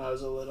get him, I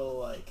was a little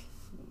like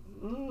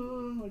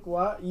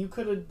what? You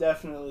could have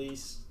definitely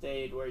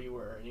stayed where you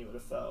were and he would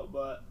have fell,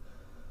 but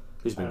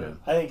he's been good.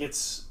 I think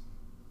it's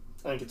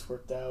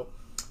worked out.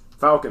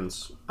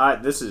 Falcons.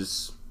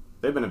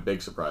 They've been a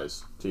big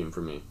surprise team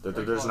for me.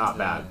 They're just not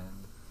bad.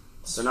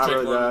 They're not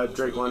really bad.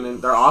 Drake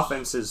London. Their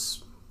offense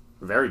is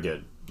very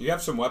good. You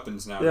have some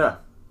weapons now. Yeah.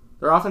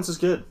 Their offense is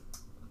good.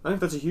 I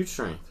think that's a huge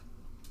strength.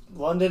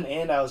 London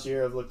and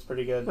Algier have looked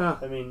pretty good. Yeah.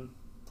 I mean,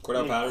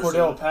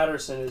 Cordell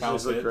Patterson is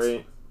just look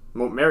great.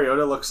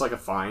 Mariota looks like a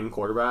fine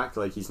quarterback.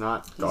 Like, he's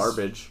not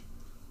garbage.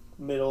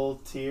 Middle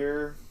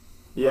tier.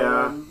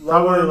 Yeah.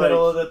 Lower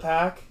middle of the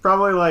pack.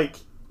 Probably like,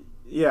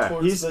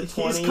 yeah. He's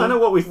kind of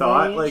what we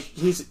thought. Range. Like,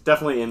 he's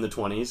definitely in the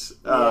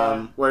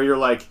 20s. Where you're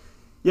like,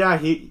 yeah,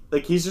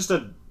 he's just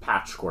a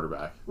patch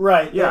quarterback.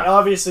 Right. Yeah.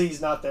 Obviously, he's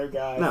not their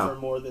guy for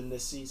more than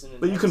this season.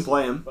 But you can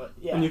play him. But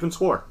and you can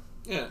score.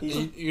 Yeah.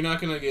 You're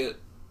not gonna get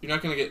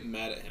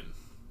mad at him.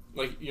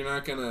 Like, you're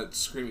not gonna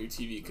scream at your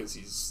TV because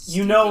he's.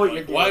 You know what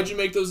you're getting. Why'd you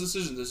make those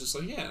decisions? It's just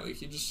like,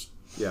 he just.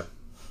 Yeah.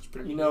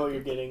 You know what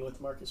you're getting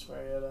with Marcus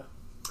Mariota.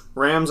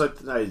 Rams,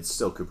 it's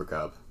still Cooper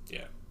Kupp.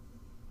 Yeah.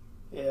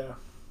 Yeah.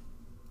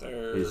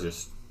 He's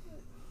just.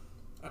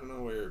 I don't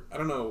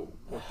know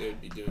what they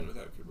would be doing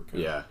without Cooper Kupp.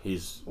 Yeah,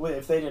 he's. Wait,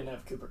 if they didn't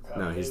have Cooper Kupp.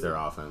 No, he's their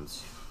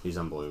offense. He's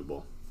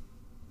unbelievable.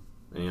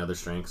 Any other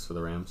strengths for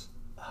the Rams?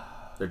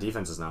 Their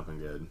defense has not been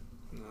good.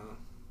 No.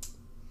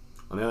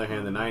 On the other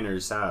hand, the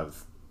Niners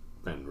have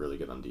been really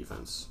good on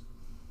defense.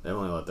 They've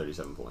only allowed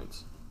 37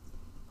 points.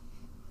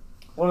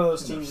 One of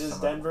those teams is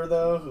Denver,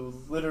 though, who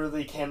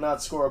literally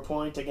cannot score a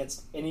point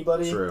against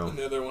anybody. True. And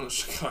the other one is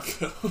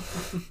Chicago.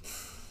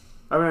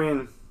 I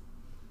mean,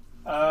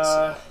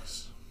 I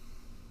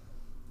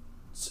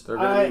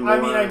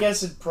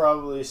guess it'd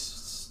probably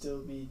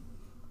still be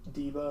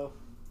Debo.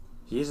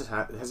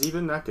 Has he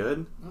been that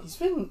good? He's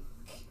been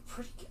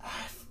pretty.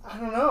 I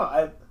don't know.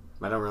 I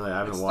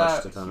haven't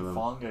watched a ton of them.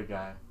 Fonga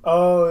guy.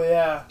 Oh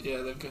yeah.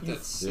 Yeah, they've got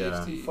that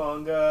safety.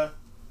 Fonga.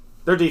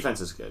 Their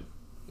defense is good.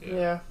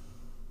 Yeah.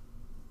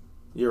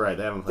 You're right.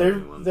 They haven't played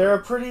anyone. They're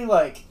a pretty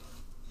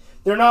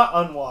they're not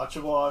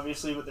unwatchable,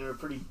 obviously, but they're a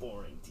pretty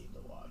boring team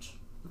to watch.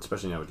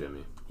 Especially now with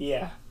Jimmy.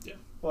 Yeah. Yeah.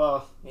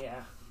 Well,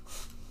 yeah.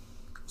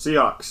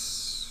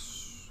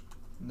 Seahawks.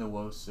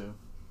 Nwosu.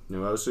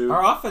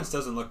 Our offense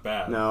doesn't look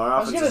bad. No,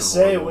 our offense. I was gonna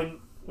say when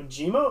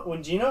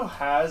Gino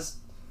has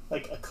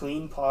like a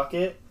clean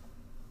pocket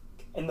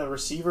and the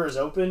receiver is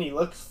open, he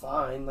looks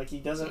fine. Like he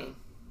doesn't.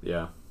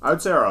 Yeah, I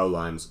would say our O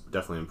line's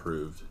definitely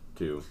improved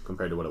too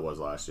compared to what it was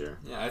last year.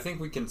 Yeah, I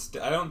think we can.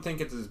 I don't think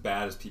it's as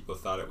bad as people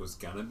thought it was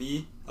gonna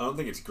be. I don't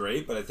think it's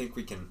great, but I think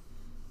we can.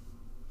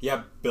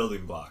 Yeah,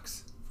 building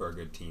blocks for a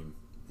good team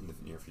in the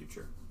near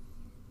future.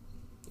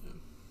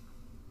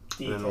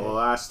 And then the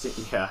last team,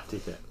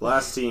 DK.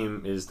 Last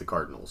team is the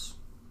Cardinals.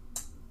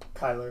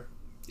 Kyler.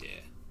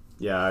 Yeah.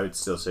 Yeah, I would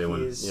still say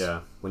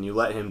when you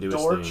let him do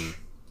Dortch. his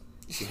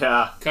thing.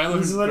 Yeah.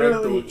 He's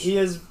literally he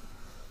is.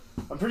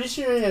 I'm pretty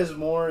sure he has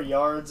more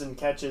yards and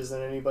catches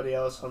than anybody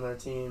else on their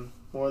team.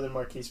 More than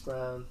Marquise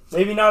Brown.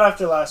 Maybe not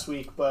after last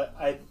week, but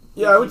I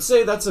would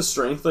say that's a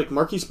strength. Like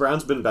Marquise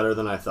Brown's been better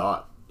than I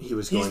thought he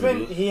was going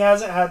to be. He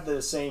hasn't had the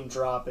same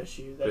drop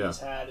issue that he's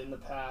had in the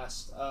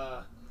past.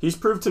 He's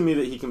proved to me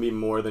that he can be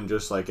more than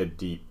just like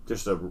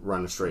just a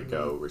run a straight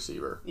go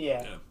receiver.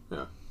 Yeah.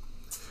 All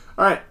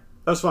right,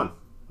 that was fun.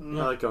 I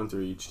like going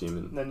through each team.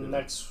 And then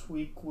next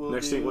week we'll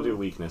do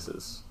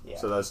weaknesses. Yeah.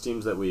 So those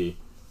teams that we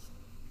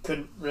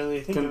couldn't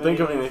really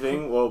think of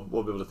anything. We'll be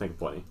able to think of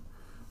plenty.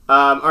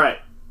 All right,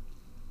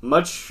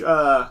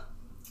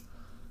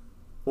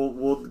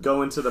 we'll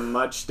go into the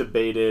much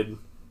debated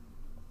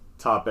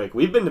topic.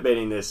 We've been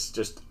debating this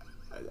just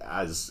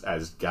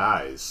as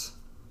guys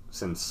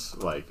since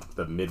like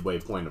the midway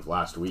point of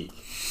last week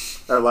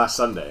or last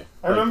Sunday.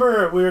 I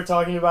remember we were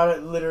talking about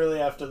it literally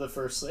after the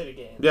first slate of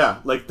games. Yeah,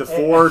 like the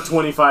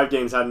 425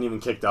 games hadn't even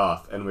kicked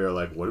off, and we were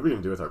like, "What are we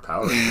gonna do with our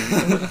power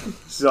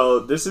rankings?" So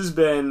this has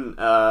been.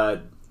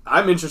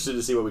 I'm interested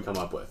to see what we come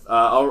up with.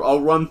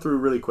 I'll run through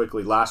really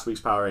quickly last week's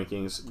power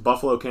rankings: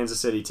 Buffalo, Kansas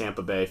City,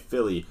 Tampa Bay,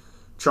 Philly,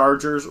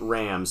 Chargers,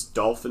 Rams,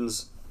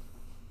 Dolphins,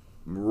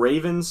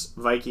 Ravens,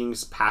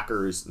 Vikings,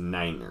 Packers,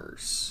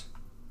 Niners.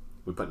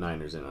 We put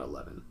Niners in at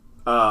 11.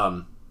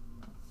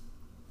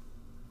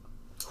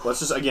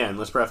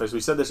 Let's preface. We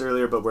said this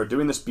earlier, but we're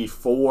doing this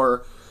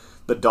before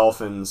the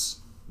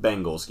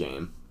Dolphins-Bengals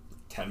game.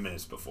 10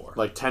 minutes before.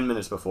 Like 10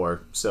 minutes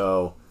before.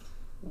 So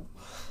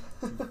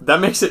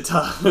that makes it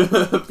tough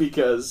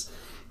because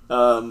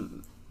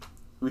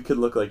we could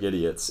look like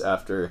idiots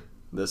after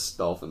this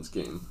Dolphins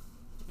game.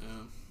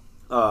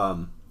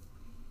 Yeah.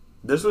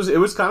 It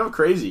was kind of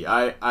crazy.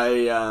 One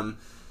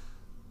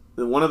of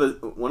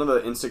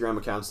the Instagram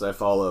accounts that I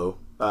follow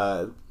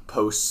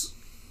posts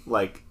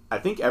like I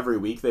think every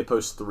week they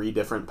post 3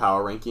 different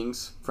power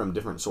rankings from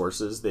different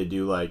sources. They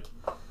do like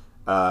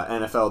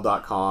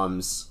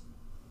NFL.com's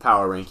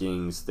power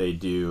rankings. They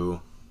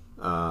do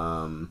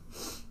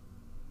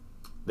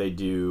They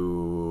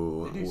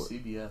do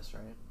CBS,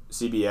 right?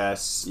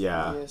 CBS,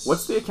 yeah. CBS.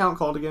 What's the account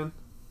called again?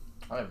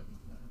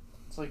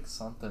 It's like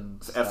something.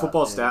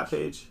 Football stat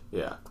page?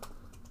 Yeah.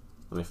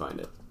 Let me find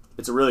it.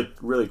 It's a really,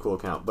 really cool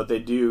account. But they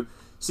do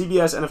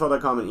CBS,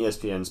 NFL.com, and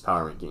ESPN's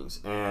power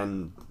rankings.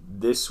 And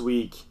this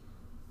week,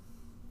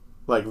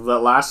 like the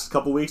last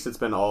couple weeks, it's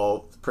been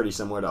all pretty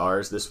similar to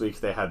ours. This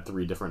week, they had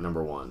 3 different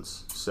number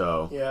ones.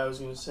 So Yeah, I was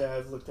going to say,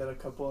 I've looked at a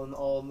couple, and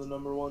all of the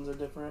number ones are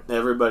different.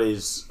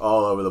 everybody's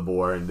all over the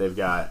board. They've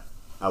got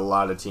a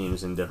lot of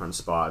teams in different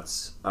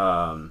spots.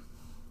 To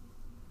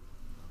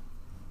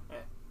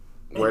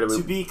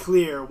be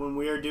clear, when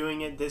we are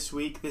doing it this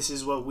week, this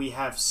is what we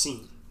have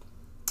seen.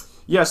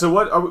 Yeah,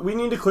 so we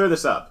need to clear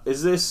this up.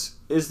 Is this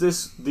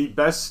the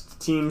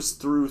best teams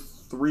through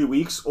 3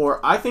 weeks,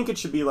 or I think it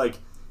should be like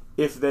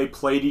if they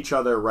played each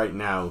other right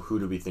now, who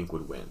do we think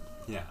would win?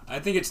 Yeah, I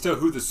think it's still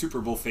who the Super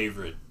Bowl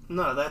favorite.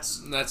 No, that's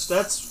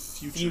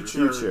future.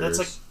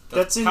 Futures.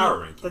 That's in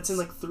power rankings. That's in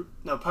like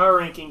power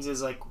rankings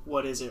is like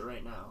what is it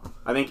right now?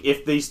 I think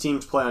if these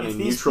teams play on a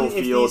neutral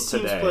field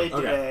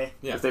today,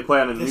 Yeah. if they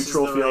play on a This is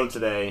neutral the field ranking.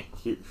 today,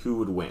 who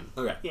would win?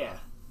 Okay. Yeah.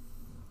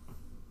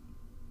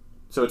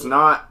 So it's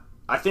not.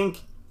 I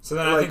think. So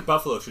then I think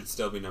Buffalo should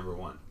still be number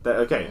 1.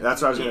 Okay,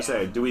 that's what I was going to Yeah.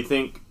 say. Do we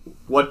think?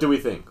 What do we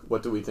think?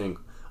 What do we think?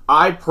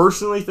 I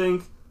personally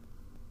think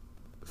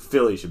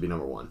Philly should be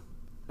number 1,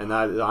 and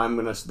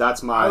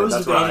that's my. I was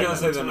That's I what was I going to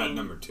say think. them at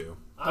number 2.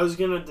 I was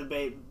gonna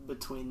debate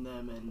between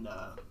them and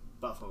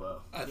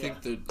Buffalo. I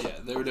think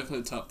that they were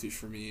definitely the top 2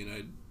 for me,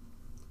 and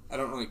I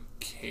don't really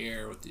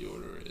care what the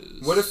order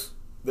is. What if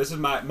this is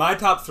my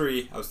top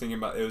 3? I was thinking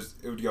about it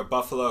would go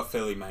Buffalo,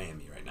 Philly,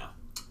 Miami right now.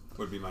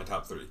 Would be my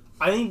top 3.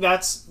 I think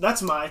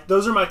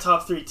those are my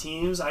top 3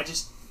 teams. I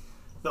just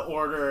the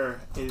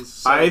order is.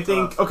 So I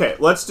think tough. okay.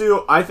 Let's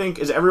do. I think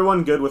is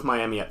everyone good with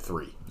Miami at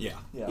 3? Yeah.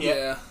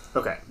 Yeah.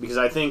 Okay, because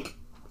I think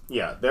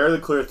they're the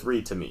clear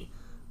 3 to me.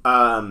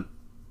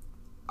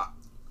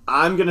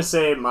 I'm going to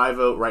say my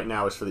vote right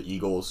now is for the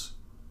Eagles.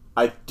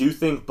 I do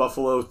think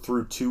Buffalo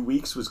through 2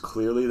 weeks was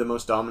clearly the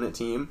most dominant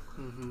team.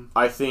 Mm-hmm.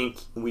 I think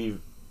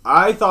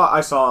I thought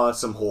I saw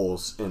some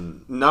holes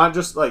in, not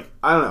just like,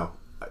 I don't know.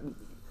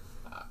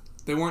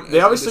 They weren't. They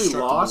as obviously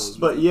indestructible lost, as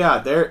but we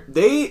thought.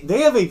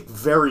 they have a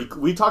very,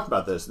 we talked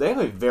about this, they have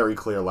a very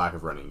clear lack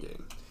of running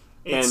game.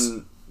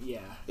 And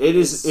it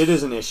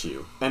is an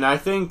issue. And I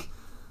think,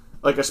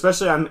 like,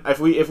 especially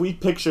if we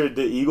pictured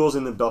the Eagles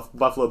and the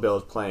Buffalo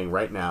Bills playing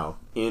right now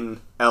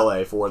in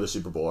LA for the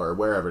Super Bowl or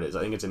wherever it is,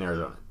 I think it's in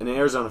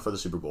Arizona for the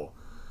Super Bowl.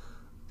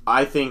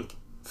 I think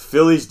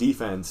Philly's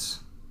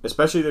defense,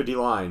 especially their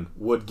D-line,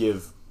 would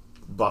give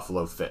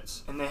Buffalo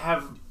fits. And they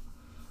have,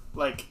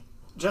 like,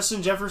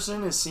 Justin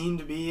Jefferson is seen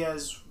to be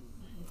as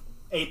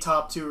a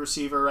top 2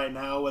 receiver right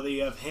now. Whether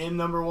you have him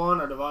number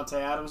 1 or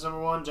Devontae Adams number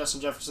 1, Justin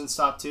Jefferson's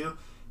top 2.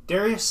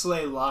 Darius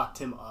Slay locked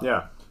him up.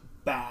 Yeah.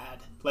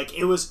 Bad. Like,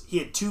 he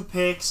had 2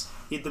 picks.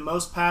 He had the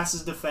most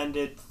passes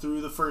defended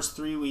through the first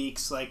 3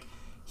 weeks. Like,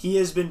 he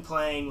has been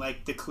playing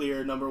like the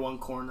clear number 1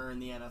 corner in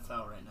the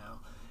NFL right now.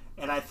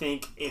 And I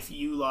think if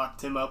you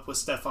locked him up with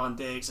Stephon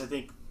Diggs, I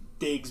think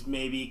Diggs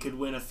maybe could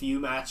win a few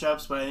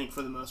matchups, but I think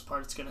for the most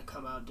part it's going to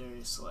come out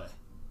Darius Slay.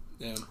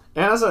 Yeah.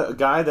 And as a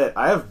guy that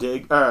I have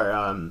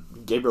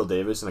Gabriel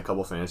Davis in a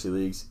couple fantasy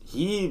leagues,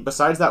 he,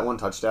 besides that 1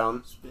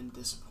 touchdown, It's been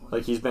disappointing.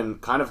 like, he's been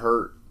kind of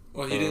hurt.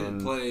 Well, he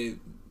didn't play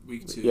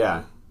week 2.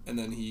 Yeah. And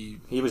then he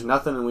was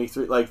nothing in week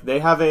 3. Like, they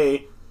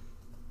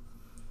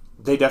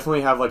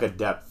definitely have like a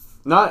depth.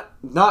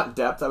 Not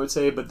depth, I would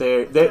say, but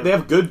they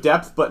have good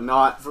depth, but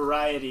not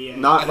variety.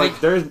 not like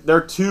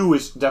their 2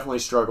 is definitely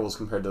struggles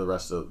compared to the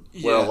rest of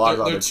where a lot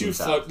of other teams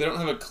have. They don't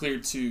have a clear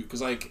 2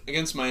 because like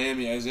against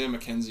Miami, Isaiah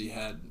McKenzie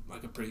had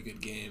like a pretty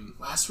good game.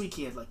 Last week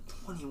he had like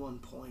 21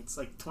 points,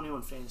 like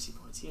 21 fantasy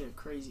points. He had a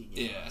crazy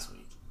game last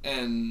week.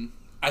 And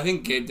I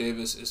think Gabe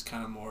Davis is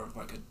kind of more of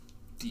like a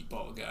deep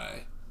ball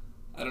guy.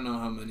 I don't know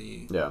how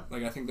many. Yeah.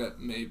 Like I think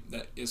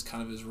that is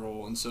kind of his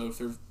role, and so if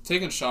they're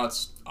taking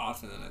shots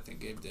often, then I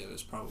think Gabe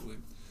Davis probably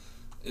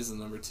is the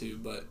number 2.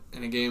 But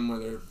in a game where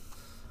they're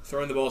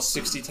throwing the ball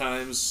 60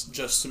 times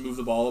just to move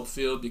the ball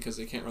upfield because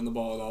they can't run the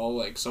ball at all,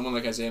 like someone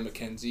like Isaiah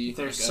McKenzie,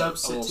 they're like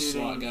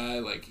substituting a little slot guy,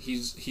 like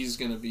he's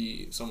gonna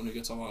be someone who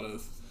gets a lot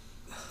of.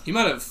 He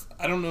might have.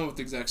 I don't know what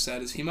the exact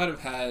stat is. He might have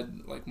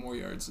had like more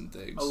yards than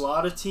Diggs. A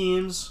lot of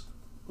teams,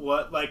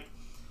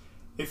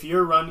 if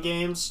your run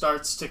game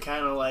starts to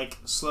kind of like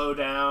slow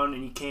down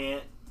and you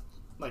can't,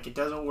 like it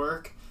doesn't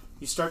work,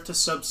 you start to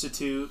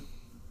substitute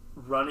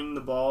running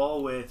the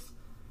ball with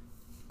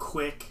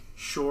quick,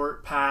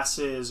 short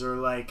passes or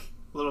like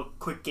little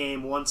quick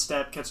game, 1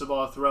 step, catch the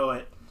ball, throw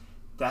it.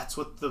 That's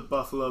what the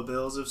Buffalo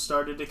Bills have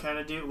started to kind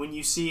of do. When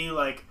you see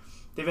like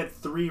they've had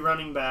 3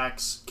 running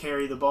backs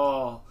carry the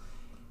ball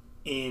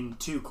in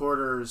 2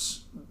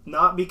 quarters,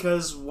 not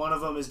because one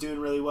of them is doing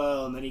really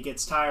well and then he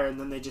gets tired and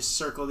then they just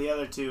circle the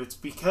other 2. It's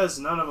because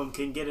none of them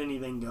can get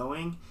anything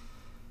going.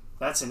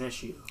 That's an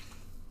issue.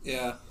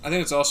 Yeah, I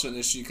think it's also an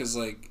issue because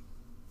like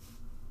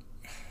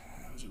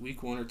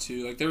week 1 or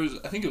 2? Like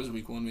I think it was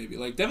week 1 maybe.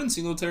 Like Devin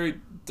Singletary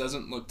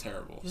doesn't look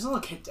terrible. He doesn't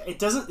look. It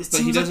doesn't. It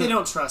seems like they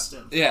don't trust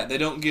him. Yeah, they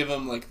don't give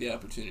him like the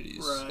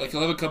opportunities. Right. Like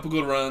he'll have a couple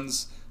good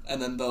runs,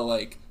 and then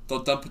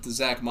they'll dump it to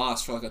Zach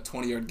Moss for like a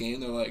 20-yard gain.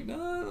 They're like,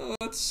 no,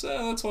 let's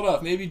hold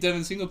off. Maybe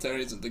Devin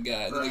Singletary isn't the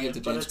guy. And then they give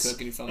it to James Cook,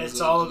 and he fumbles.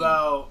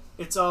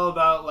 It's all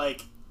about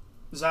like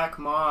Zach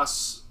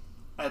Moss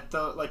at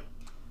the like.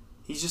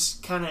 He's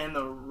just kind of in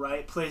the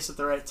right place at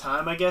the right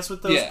time, I guess,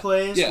 with those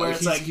plays. Yeah, where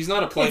it's like he's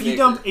not a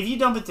playmaker. If you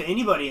dump it to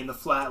anybody in the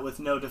flat with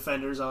no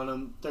defenders on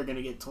him, they're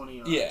gonna get 20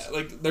 yards. Yeah,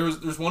 like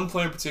there's one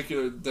play in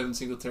particular Devin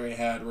Singletary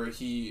had where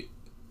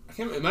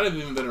it might have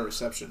even been a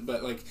reception,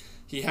 but like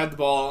he had the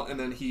ball and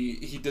then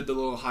he did the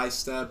little high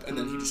step and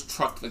then he just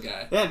trucked the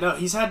guy. Yeah, no,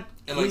 he's a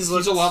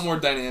lot more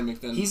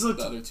dynamic than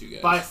the other two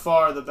guys. By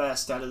far the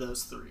best out of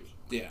those three.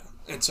 Yeah,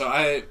 and so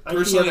I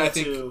personally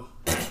think.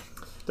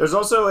 There's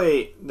also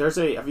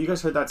have you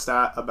guys heard that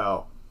stat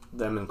about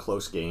them in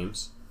close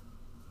games?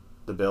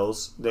 The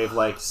Bills, they've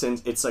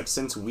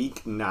since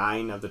week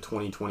 9 of the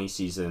 2020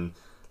 season,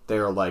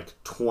 they're like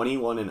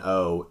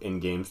 21-0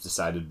 in games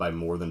decided by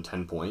more than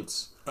 10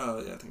 points.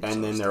 Oh yeah, I think.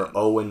 And then they're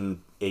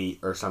 0-8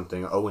 or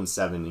something,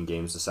 0-7 in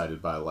games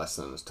decided by less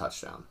than a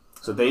touchdown.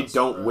 So they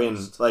don't win.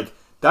 Like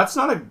that's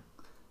not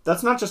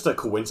just a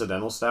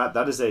coincidental stat.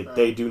 That is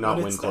they do not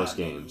win close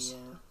games. Yeah.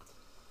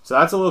 So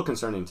that's a little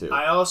concerning too.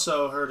 I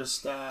also heard a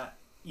stat.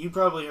 You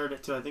probably heard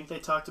it too. I think they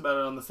talked about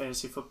it on the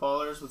Fantasy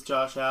Footballers with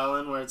Josh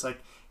Allen, where it's like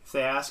if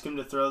they ask him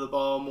to throw the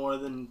ball more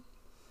than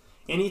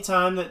any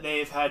time that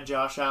they've had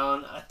Josh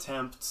Allen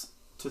attempt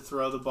to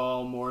throw the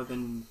ball more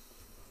than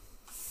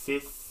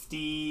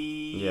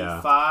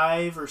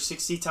 55 or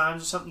 60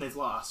 times or something, they've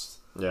lost.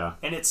 Yeah.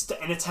 And it's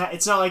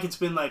not like it's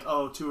been like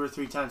 2 or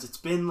 3 times. It's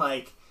been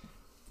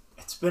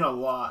a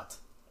lot,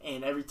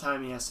 and every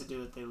time he has to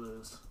do it, they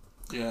lose.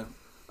 Yeah.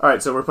 All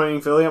right, so we're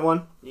playing Philly at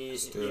 1? Yeah.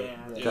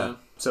 Okay.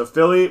 So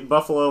Philly,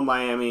 Buffalo,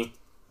 Miami,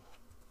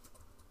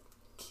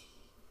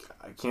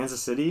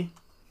 Kansas City.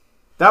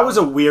 That was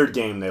a weird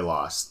game they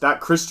lost.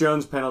 That Chris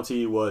Jones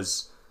penalty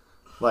was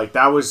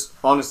that was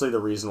honestly the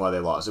reason why they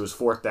lost. It was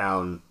 4th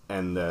down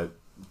and the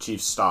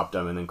Chiefs stopped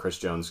them, and then Chris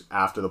Jones,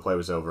 after the play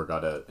was over,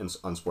 got an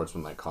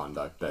unsportsmanlike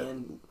conduct.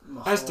 And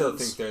Mahomes, I still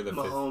think they're the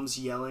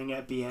Mahomes yelling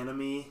at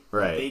Bieniemy.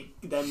 Right.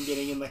 Them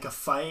getting in a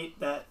fight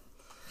that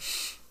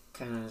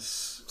kind of.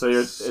 So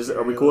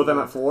are we cool with them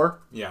at 4?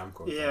 Yeah, I'm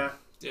cool with that.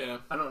 Yeah.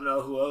 I don't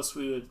know who else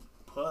we would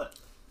put.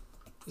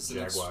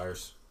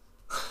 Jaguars.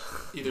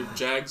 Either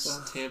Jags,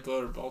 Tampa,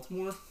 or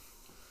Baltimore.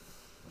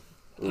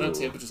 I know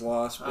Tampa just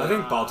lost. I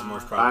think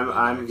Baltimore's probably.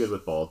 I'm good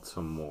with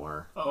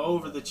Baltimore. Oh,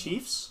 over the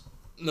Chiefs?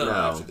 No,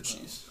 after the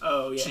Chiefs.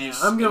 Oh yeah,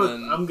 Chiefs, I'm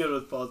good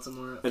with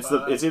Baltimore.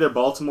 It's either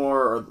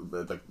Baltimore or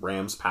the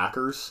Rams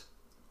Packers.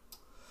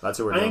 That's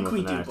who we're doing with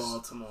next. I think we do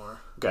Baltimore.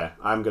 Okay,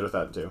 I'm good with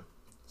that too.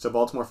 So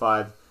Baltimore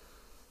 5,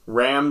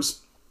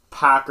 Rams,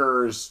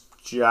 Packers,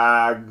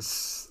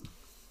 Jags.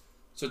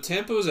 So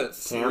Tampa was at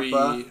 3.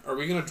 Tampa. Are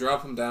we gonna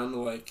drop them down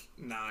to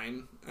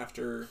 9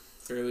 after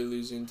fairly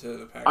losing to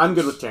the Packers? I'm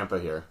good with Tampa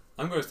here.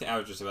 I'm going with. I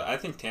was just about. I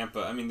think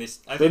Tampa. I mean, they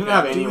didn't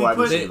have any wide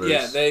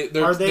receivers.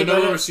 Their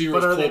number receiver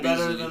was Cole Beasley.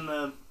 Better than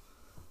the?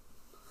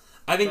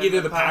 I think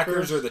either the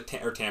Packers or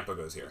Tampa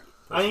goes here.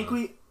 Personally. I think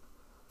we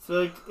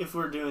feel like if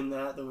we're doing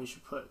that, then we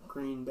should put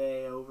Green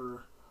Bay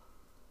over.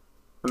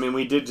 I mean,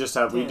 we do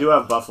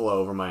have Buffalo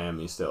over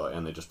Miami still,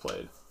 and they just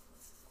played.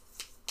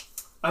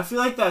 I feel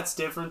like that's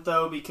different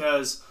though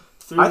because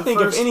through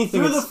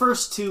the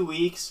first 2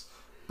 weeks,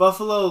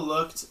 Buffalo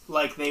looked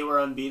like they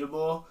were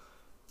unbeatable.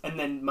 And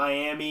then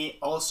Miami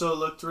also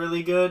looked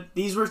really good.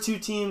 These were 2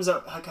 teams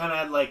that kind of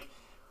had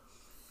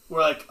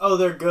were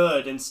they're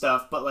good and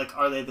stuff, but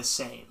are they the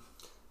same?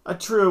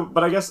 True,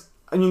 but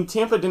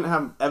Tampa didn't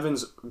have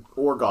Evans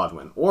or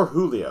Godwin or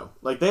Julio.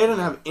 They didn't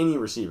have any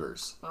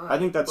receivers. Right, I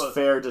think that's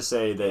fair to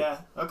say that.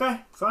 Yeah. Okay.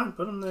 Fine.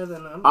 Put them there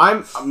then.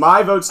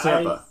 My vote's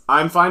Tampa.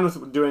 I'm fine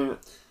with doing it.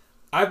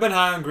 I've been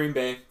high on Green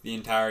Bay the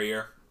entire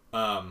year,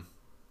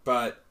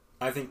 but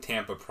I think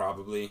Tampa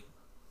probably.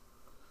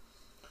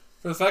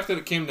 For the fact that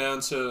it came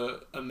down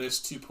to a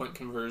missed 2-point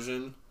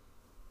conversion,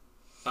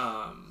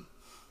 I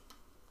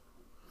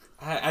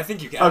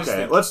think you can.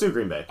 Okay, let's do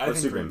Green Bay. I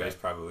think Green Bay's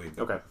probably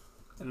okay.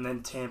 And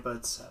then Tampa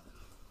at 7.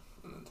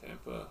 And then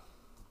Tampa.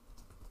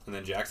 And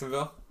then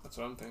Jacksonville. That's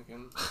what I'm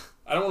thinking.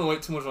 I don't want to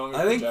wait too much longer.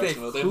 I think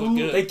Jacksonville. They look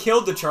good. They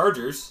killed the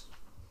Chargers.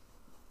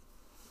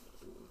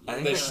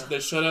 I think they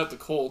shut out the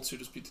Colts, who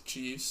just beat the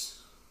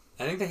Chiefs.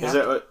 I think they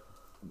have.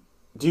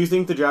 Do you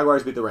think the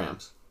Jaguars beat the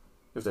Rams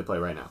if they play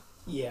right now?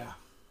 Yeah.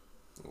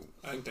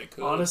 I think they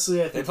could.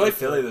 Honestly, I think they play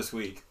Philly this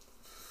week.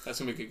 That's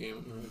gonna be a good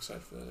game. I'm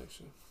excited for that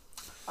actually.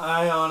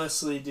 I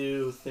honestly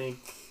do think.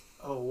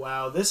 Oh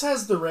wow, this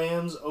has the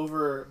Rams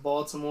over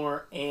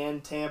Baltimore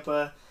and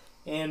Tampa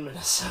and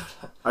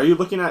Minnesota. Are you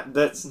looking at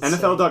that?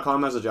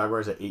 NFL.com has the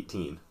Jaguars at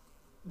 18.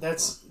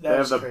 That's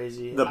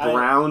crazy. The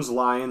Browns,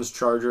 Lions,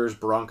 Chargers,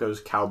 Broncos,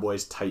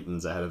 Cowboys,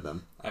 Titans ahead of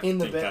them. And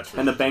the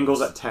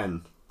Bengals at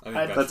 10.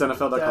 That's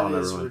NFL.com,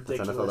 everyone.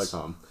 Ridiculous. That's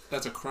NFL.com.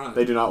 That's a crime.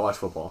 They do not watch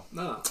football.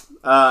 No.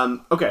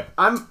 Okay,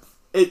 I'm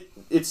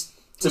It's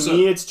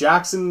me. It's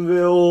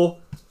Jacksonville.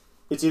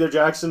 It's either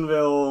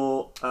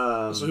Jacksonville.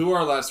 So who are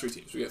our last 3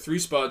 teams? We got 3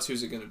 spots.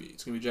 Who's it going to be?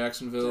 It's going to be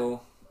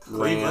Jacksonville,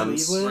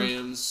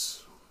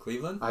 Rams,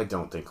 Cleveland. I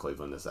don't think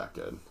Cleveland is that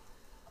good.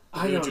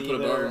 I don't put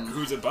above either. them?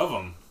 Who's above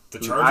them? The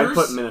Chargers.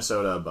 I put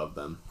Minnesota above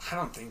them. I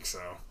don't think so.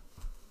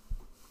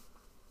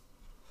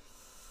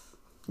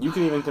 You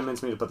can even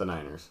convince me to put the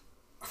Niners.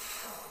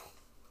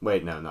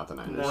 Wait, no, not the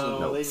Niners.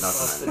 No, they just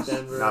lost to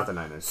Denver. Not the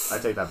Niners. I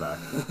take that back.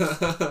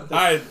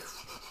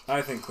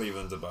 I think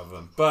Cleveland's above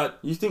them, but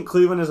You think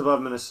Cleveland is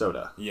above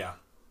Minnesota? yeah.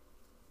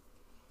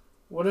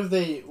 What have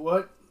they...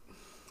 What...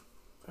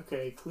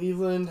 Okay,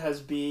 Cleveland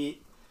has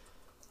beat...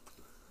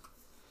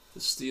 The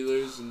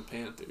Steelers and the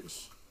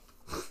Panthers.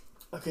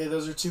 Okay,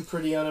 those are 2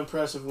 pretty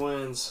unimpressive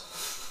wins.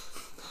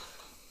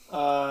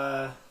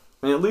 I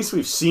mean, at least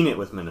we've seen it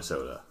with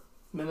Minnesota.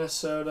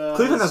 Minnesota...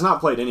 Cleveland has not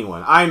played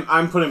anyone.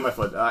 I'm putting my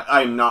foot...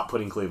 I'm not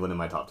putting Cleveland in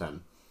my top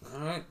 10. All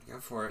right, go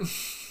for it.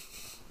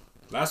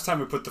 Last time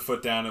we put the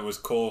foot down, it was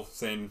Cole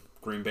saying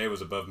Green Bay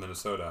was above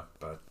Minnesota,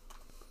 but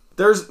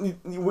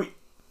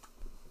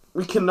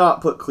we cannot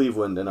put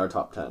Cleveland in our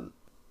top 10.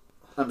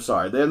 I'm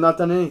sorry, they have not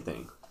done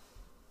anything.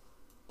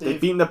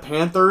 They've beaten the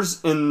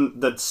Panthers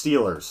and the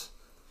Steelers.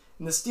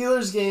 And the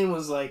Steelers game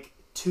was like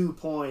 2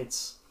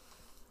 points.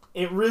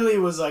 It really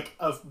was like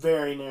a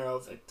very narrow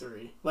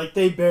victory. Like,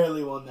 they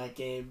barely won that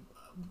game.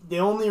 The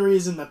only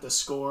reason that the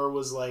score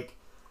was like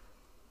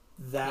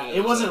that, Yeah,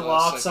 it wasn't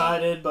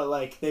lopsided, second. but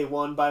like they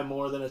won by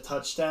more than a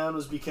touchdown,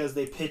 was because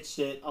they pitched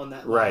it on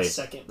that Right. last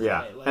second play.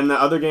 Yeah, Like, and the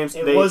other games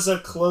it was a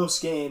close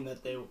game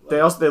that they.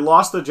 Like, they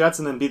lost the Jets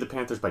and then beat the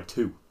Panthers by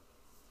 2.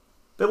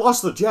 They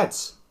lost the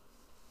Jets.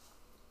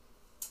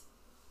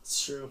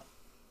 It's true.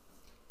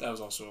 That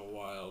was also a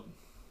wild.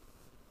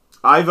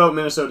 I vote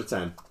Minnesota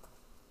 10.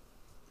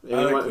 like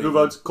Anyone, who Cleveland.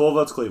 votes? Cole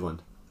votes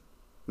Cleveland.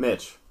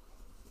 Mitch.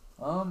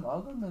 I'll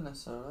go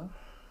Minnesota.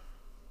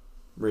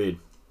 Reed.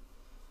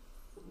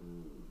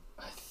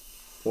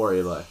 Or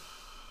Eli.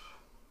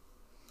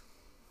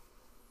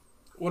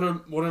 What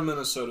are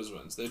Minnesota's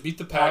wins? They beat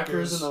the Packers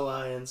Packers and the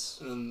Lions,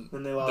 and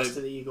then they lost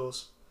to the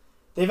Eagles.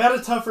 They've had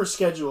a tougher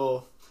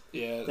schedule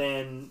yeah.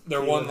 than Their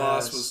Cleveland one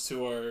loss has. was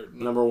to our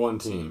Number 1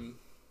 team.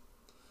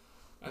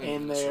 I think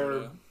And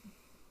Minnesota.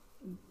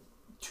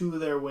 2 of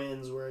their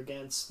wins were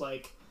against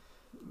like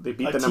They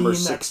beat a the team number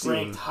that's 16.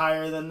 ranked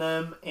higher than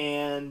them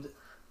and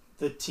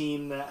the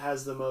team that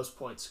has the most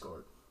points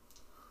scored.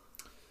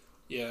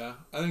 Yeah,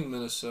 I think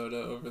Minnesota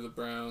over the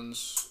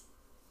Browns.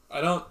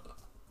 I'm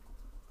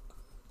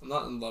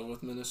not in love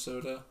with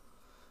Minnesota.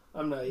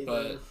 I'm not either.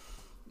 But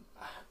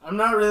I'm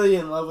not really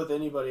in love with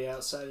anybody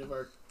outside of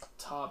our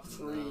top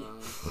 3.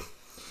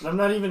 And I'm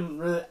not even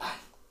really... All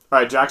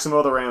right,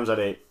 Jacksonville, the Rams at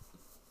 8.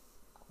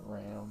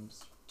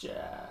 Rams.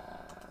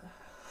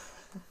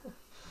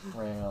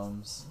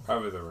 Rams.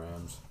 Probably the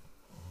Rams.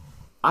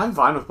 I'm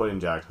fine with putting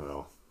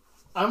Jacksonville.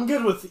 I'm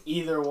good with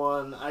either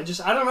one. I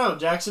don't know.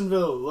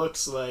 Jacksonville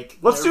looks like...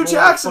 Let's do they're more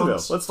Jacksonville.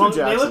 Let's do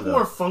Jacksonville. They look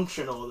more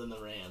functional than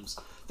the Rams.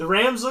 The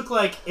Rams look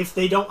like if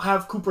they don't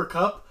have Cooper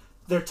Kupp,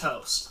 they're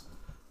toast.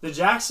 The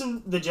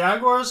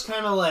Jaguars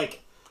kind of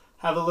like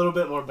have a little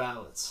bit more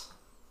balance.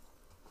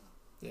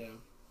 yeah.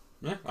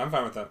 Yeah, I'm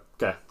fine with that.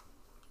 Okay.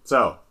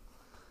 So,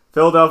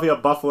 Philadelphia,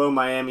 Buffalo,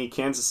 Miami,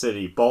 Kansas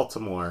City,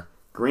 Baltimore,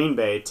 Green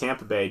Bay,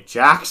 Tampa Bay,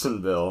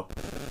 Jacksonville,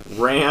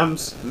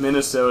 Rams,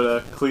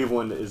 Minnesota,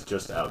 Cleveland is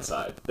just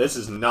outside. This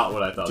is not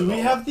what I thought. Do we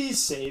all have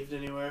these saved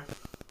anywhere?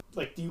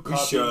 Like, do you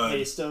copy and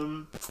paste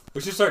them? We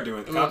should start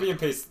doing it. Copy and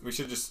paste. We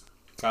should just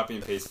copy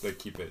and paste, like,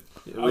 keep it.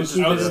 I was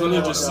keep it literally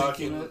in just the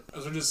thinking. document. I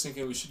was just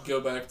thinking we should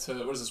go back to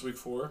what is this, week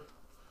 4?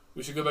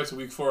 We should go back to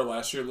week 4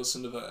 last year,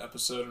 listen to the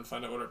episode, and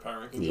find out what our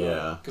power rankings are.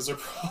 Yeah. Because they're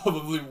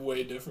probably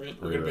way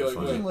different. We're Very gonna be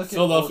like, funny. wait,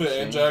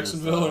 Philadelphia and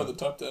Jacksonville though. are in the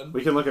top 10.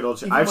 We can look at old.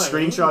 Even I've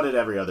Miami? screenshotted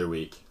every other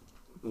week.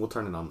 We'll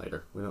turn it on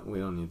later. We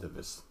don't need to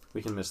miss.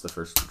 We can miss the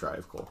first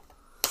drive goal.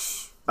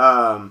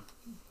 All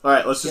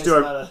right, let's just do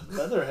our Not a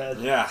leatherhead.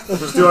 Yeah.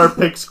 let's do our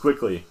picks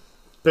quickly.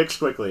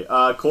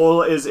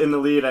 Cole is in the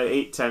lead at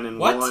 8, 10, and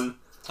What? 1.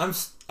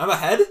 I'm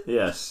ahead?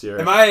 Yes, you're.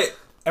 Am I...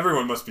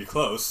 Everyone must be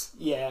close.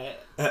 Yeah.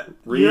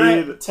 Reed. You're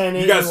at 10,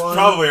 8, You guys 1.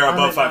 probably are I'm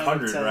above at 9,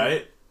 500, 10.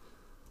 right?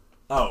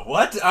 Oh,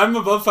 what? I'm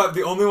above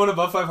the only one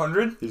above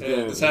 500? He's Yeah,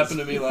 getting- this happened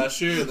to me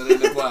last year, and then I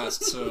ended up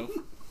last. So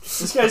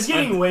This guy's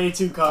getting way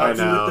too cocky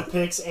I know. with the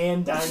picks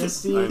and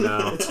Dynasty. I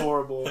know. It's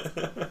horrible.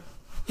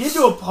 He had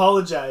to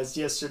apologize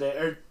yesterday,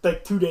 or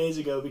like 2 days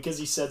ago, because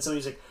he said something.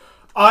 He's like,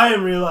 I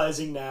am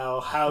realizing now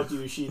how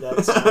douchey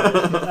that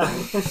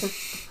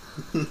sounded.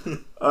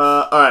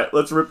 All right,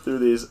 let's rip through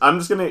these.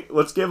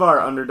 Let's give our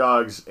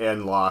underdogs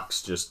and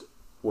locks just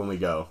when we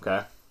go.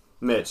 Okay,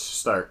 Mitch,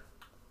 start.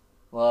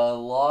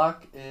 Well,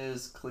 lock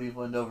is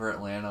Cleveland over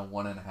Atlanta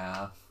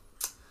 1.5.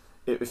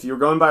 If you're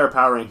going by our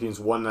power rankings,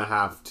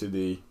 1.5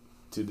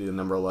 to the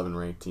number 11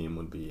 ranked team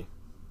would be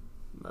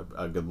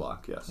a good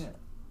lock. Yes. Yeah.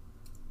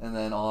 And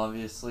then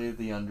obviously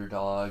the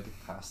underdog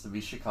has to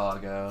be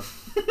Chicago.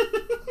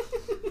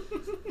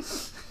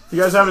 If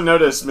you guys haven't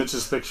noticed, Mitch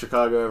has picked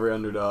Chicago every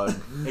underdog.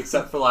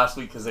 Except for last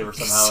week because they were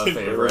somehow a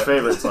They were favorite.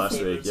 favorites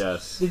last week,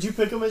 yes. Did you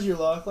pick them as your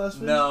lock last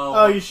week? No.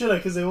 Oh, you should have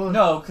because they won.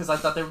 No, because I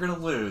thought they were going to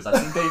lose. I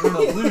think they were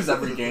going to lose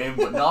every game,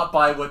 but not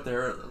by what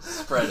their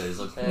spread is,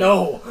 okay?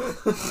 No.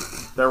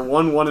 They're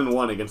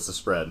 1-1-1 against the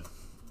spread.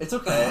 It's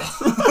okay.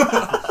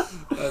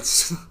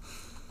 That's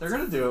They're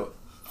going to do it.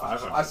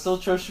 I still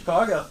chose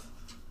Chicago.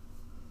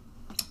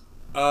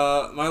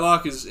 my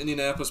lock is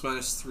Indianapolis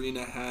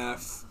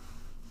 -3.5.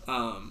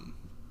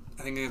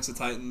 I think against the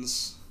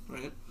Titans,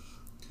 right?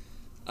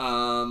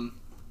 I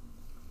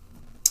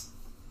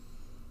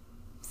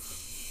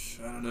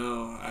don't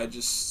know. I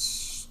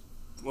just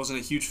wasn't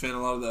a huge fan of a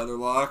lot of the other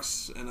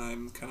locks, and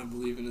I'm kind of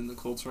believing in the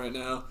Colts right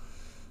now.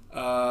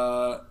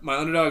 My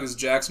underdog is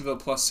Jacksonville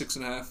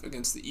 +6.5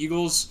 against the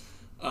Eagles.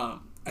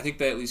 I think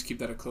they at least keep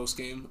that a close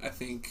game. I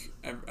think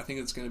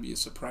it's going to be a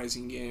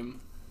surprising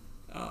game,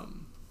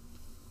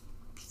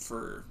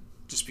 for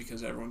just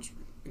because everyone's,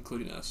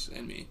 including us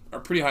and me, are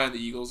pretty high on the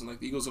Eagles, and like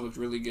the Eagles have looked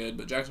really good,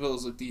 but Jacksonville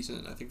has looked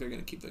decent. I think they're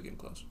going to keep that game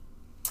close.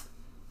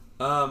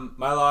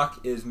 My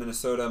lock is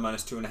Minnesota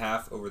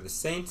 -2.5 over the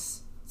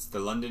Saints. It's the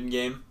London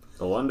game.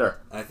 The wonder.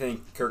 I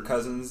think Kirk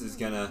Cousins is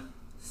gonna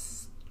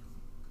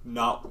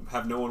not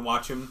have no one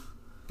watch him,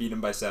 beat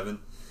him by 7.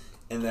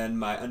 And then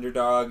my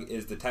underdog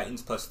is the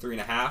Titans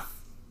 +3.5.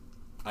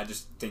 I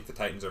just think the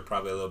Titans are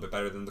probably a little bit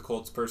better than the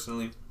Colts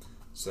personally,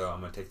 so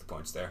I'm gonna take the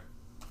points there.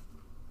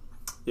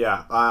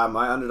 Yeah,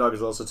 my underdog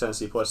is also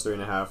Tennessee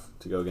 +3.5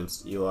 to go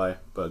against Eli,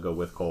 but go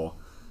with Cole.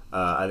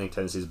 I think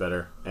Tennessee's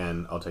better,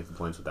 and I'll take the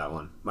points with that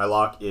one. My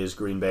lock is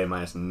Green Bay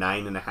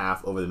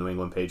 -9.5 over the New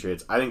England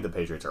Patriots. I think the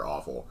Patriots are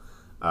awful.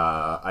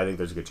 I think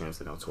there's a good chance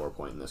they don't score a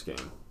point in this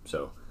game.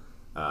 So,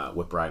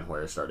 with Brian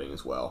Hoyer starting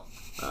as well,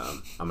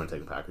 I'm going to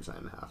take the Packers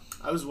 9.5.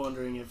 I was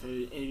wondering if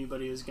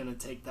anybody was going to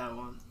take that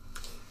one.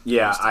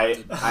 Yeah,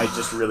 I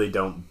just really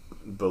don't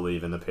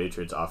believe in the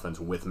Patriots offense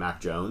with Mac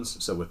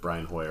Jones. So with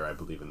Brian Hoyer, I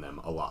believe in them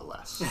a lot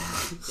less.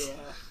 Yeah.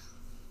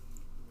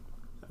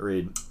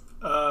 Reed.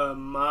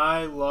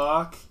 My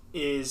lock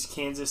is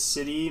Kansas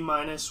City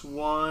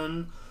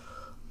 -1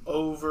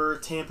 over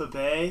Tampa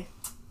Bay.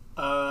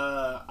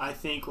 I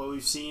think what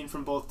we've seen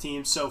from both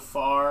teams so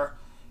far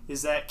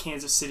is that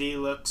Kansas City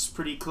looks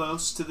pretty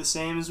close to the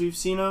same as we've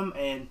seen them,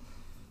 and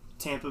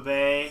Tampa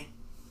Bay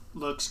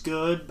looks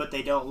good, but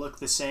they don't look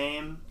the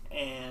same.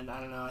 And I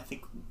don't know, I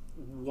think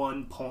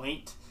 1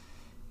 point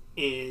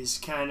is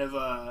kind of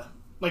a...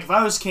 Like, if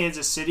I was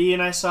Kansas City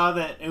and I saw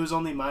that it was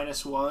only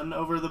 -1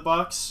 over the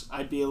Bucs,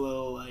 I'd be a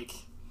little, like...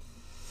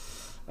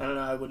 I don't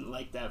know, I wouldn't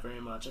like that very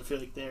much. I feel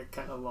like they're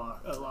kind of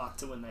a lock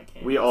to win that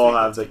game. We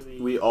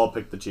all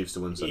picked the Chiefs to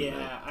win Sunday night.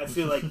 Yeah, I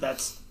feel like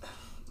that's...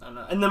 I don't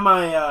know. And then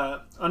my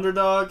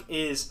underdog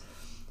is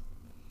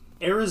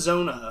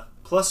Arizona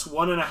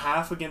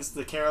 +1.5 against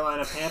the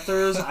Carolina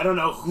Panthers. I don't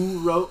know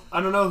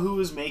who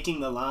was making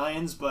the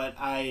lines, but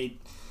I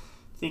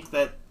think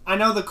that... I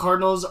know the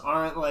Cardinals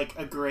aren't, like,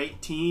 a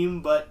great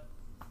team, but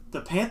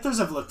the Panthers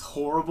have looked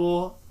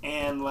horrible,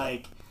 and,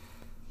 like,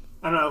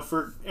 I don't know,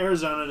 for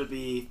Arizona to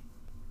be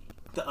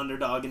the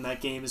underdog in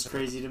that game is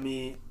crazy to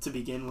me to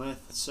begin with,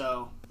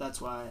 so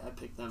that's why I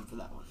picked them for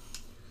that one.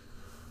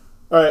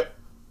 All right.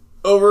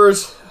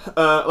 Overs.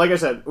 Like I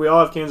said, we all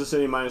have Kansas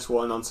City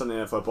 -1 on Sunday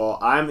Night Football.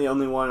 I'm the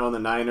only one on the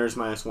Niners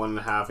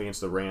 -1.5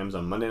 against the Rams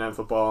on Monday Night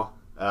Football.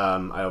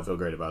 I don't feel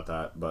great about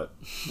that, but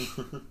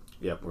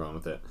yep, we're on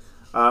with it.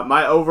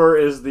 My over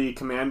is the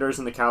Commanders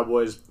and the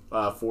Cowboys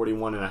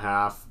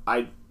 41.5.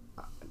 I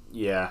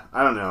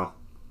don't know.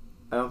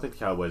 I don't think the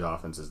Cowboys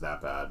offense is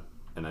that bad,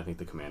 and I think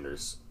the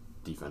Commanders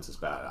defense is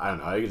bad. I don't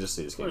know. I could just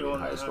see this game being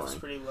high scoring.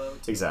 Pretty low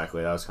too.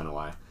 Exactly. That was kind of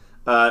why.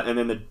 And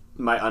then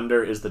my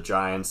under is the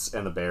Giants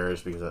and the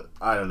Bears because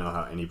I don't know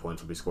how any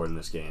points will be scored in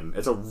this game.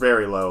 It's a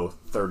very low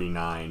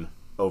 39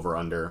 over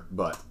under,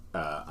 but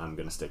I'm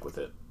gonna stick with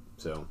it.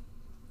 So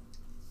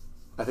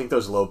I think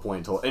those low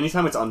point totals,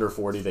 anytime it's under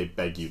 40, they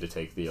beg you to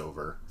take the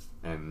over,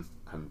 and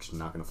I'm just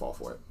not gonna fall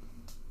for it.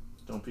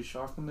 Don't be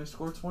shocked when they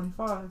score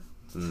 25.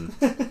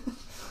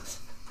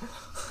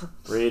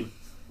 Reed.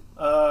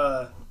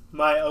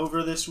 My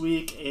over this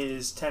week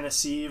is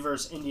Tennessee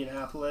versus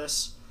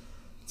Indianapolis.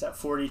 It's at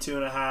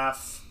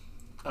 42.5.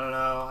 I don't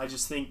know. I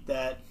just think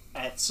that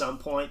at some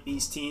point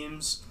these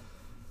teams,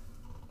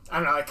 I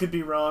don't know, I could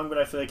be wrong, but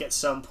I feel like at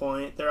some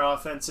point their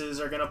offenses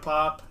are going to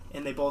pop,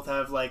 and they both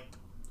have, like,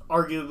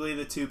 arguably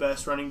the 2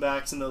 best running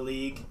backs in the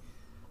league.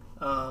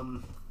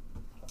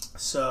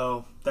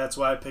 So that's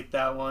why I picked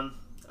that one.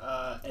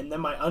 And then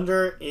my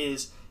under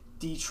is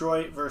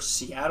Detroit versus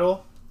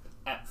Seattle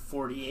at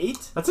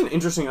 48. That's an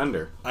interesting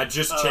under. I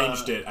just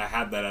changed it. I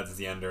had that as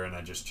the under, and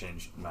I just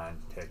changed my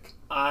pick.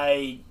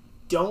 I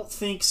don't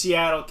think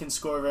Seattle can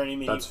score very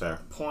many That's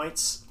fair.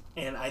 points,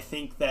 and I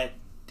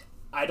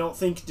don't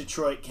think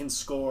Detroit can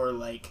score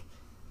like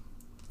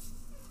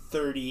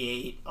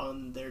 38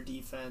 on their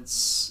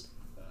defense.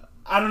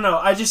 I don't know.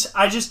 I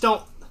just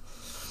don't.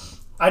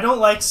 I don't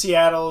like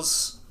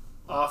Seattle's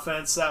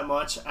offense that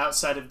much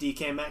outside of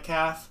DK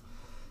Metcalf,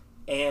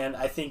 And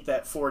I think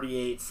that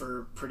 48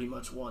 for pretty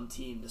much one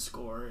team to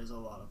score is a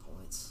lot of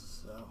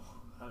points. So,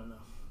 I don't know.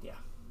 Yeah.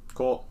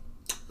 Cool.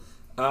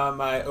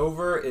 My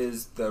over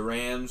is the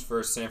Rams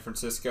versus San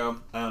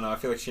Francisco. I don't know. I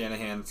feel like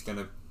Shanahan's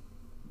gonna.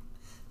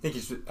 I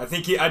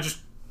just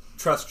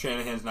trust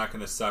Shanahan's not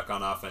gonna suck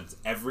on offense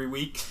every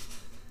week.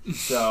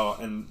 So,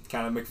 and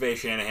kind of McVay,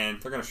 Shanahan,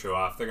 they're gonna show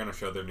off. They're gonna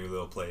show their new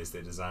little plays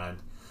they designed.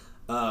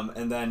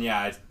 And then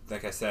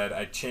like I said,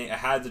 I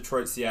had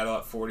Detroit, Seattle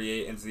at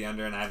 48 into the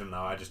under, and I don't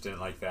know. I just didn't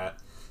like that.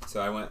 So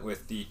I went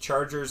with the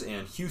Chargers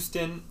and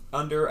Houston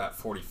under at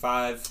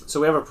 45. So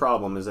we have a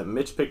problem, is that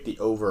Mitch picked the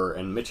over,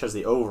 and Mitch has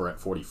the over at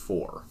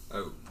 44.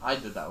 Oh. I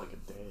did that like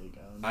a day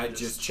ago. I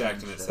just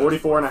checked, and it said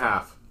 44 and a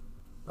half.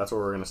 That's what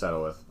we're going to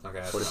settle with.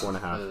 Okay. 44 and a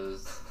half.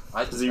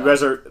 So you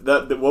guys are...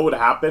 what would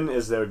happen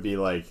is there would be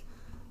like...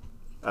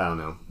 I don't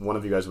know. One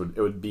of you guys would...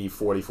 It would be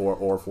 44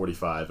 or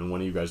 45, and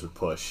one of you guys would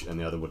push, and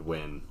the other would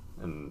win.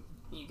 And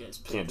you guys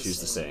can't choose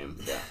the same.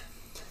 Yeah.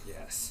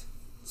 Yes.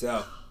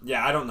 So,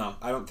 yeah, I don't know.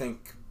 I don't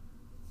think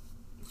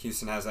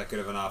Houston has that good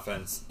of an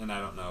offense, and I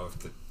don't know if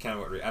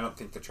I don't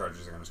think the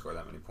Chargers are going to score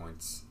that many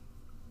points.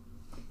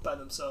 By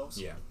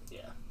themselves? Yeah.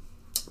 Yeah.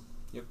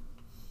 Yep.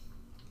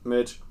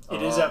 Mitch?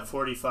 It is at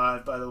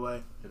 45, by the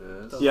way. It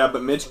is. Yeah,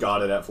 but Mitch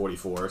got it at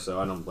 44, so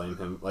I don't blame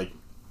him. Like,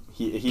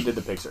 he did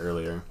the picks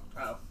earlier.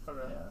 Oh,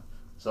 okay. Yeah.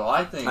 So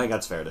I think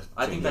that's fair to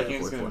I think that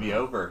game's going to be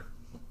over.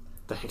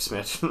 Thanks,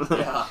 Mitch.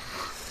 Yeah.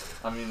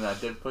 I mean, I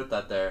did put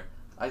that there.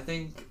 I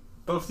think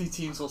both these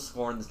teams will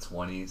score in the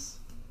 20s.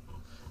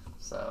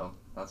 So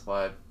that's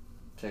why I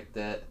picked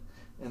it.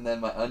 And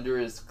then my under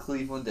is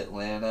Cleveland,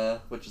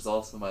 Atlanta, which is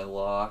also my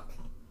lock.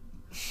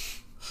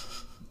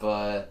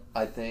 But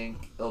I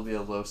think it'll be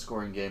a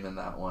low-scoring game in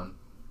that one.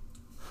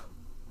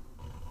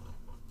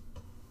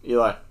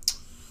 Eli?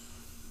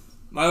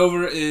 My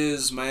over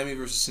is Miami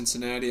versus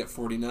Cincinnati at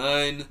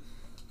 49.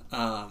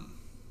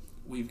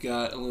 We've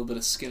got a little bit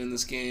of skin in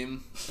this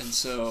game, and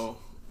so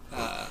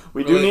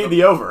we do need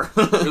the over.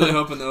 Really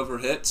hoping the over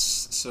hits,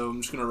 so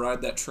I'm just going to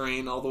ride that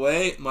train all the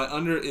way. My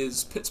under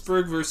is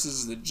Pittsburgh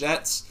versus the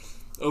Jets.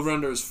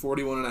 Over-under is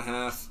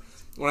 41.5.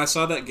 When I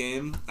saw that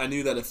game, I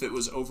knew that if it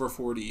was over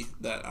 40,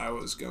 that I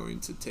was going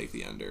to take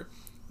the under,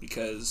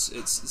 because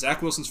it's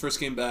Zach Wilson's first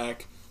game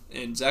back,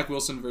 and Zach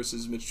Wilson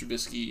versus Mitch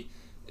Trubisky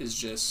is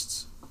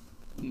just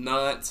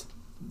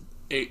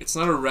it's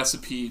not a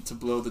recipe to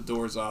blow the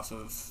doors off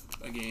of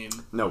a game.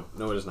 No,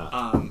 it is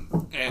not.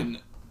 And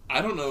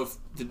I don't know if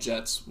the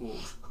Jets will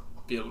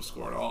be able to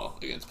score at all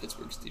against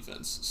Pittsburgh's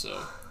defense. So,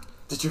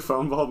 did your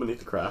phone fall beneath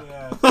the crack?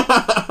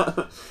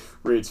 Yeah.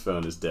 Reed's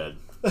phone is dead.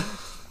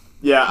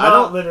 Yeah, Not I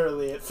don't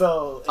literally. It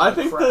fell. I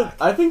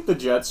think the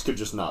Jets could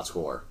just not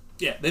score.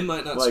 yeah, they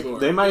might not Like, score.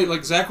 they might-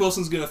 like Zach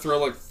Wilson's gonna throw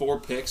like 4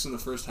 picks in the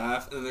first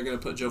half, and then they're gonna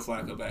put Joe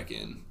Flacco back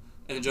in.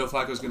 And then Joe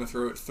Flacco's going to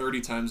throw it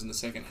 30 times in the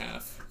second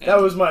half. And That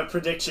was my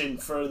prediction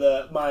for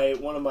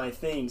one of my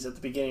things at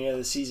the beginning of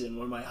the season.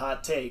 One of my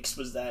hot takes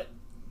was that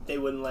they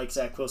wouldn't like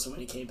Zach Wilson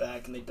when he came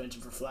back, and they'd bench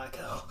him for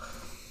Flacco.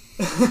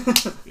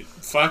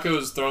 Flacco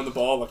was throwing the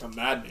ball like a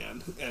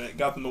madman, and it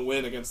got them a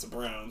win against the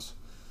Browns.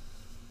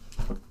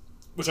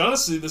 Which,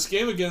 honestly, this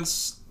game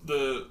against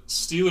the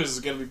Steelers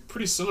is going to be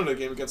pretty similar to the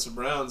game against the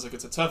Browns. Like,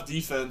 it's a tough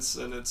defense,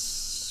 and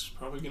it's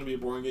probably going to be a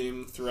boring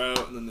game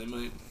throughout, and then they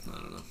might, I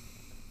don't know.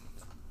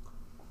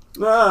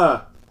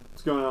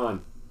 What's going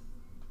on?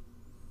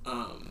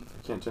 I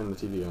can't turn the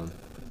TV on.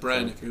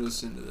 Brad, if you're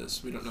listening to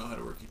this, we don't know how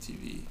to work your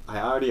TV. I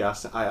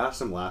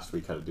asked him last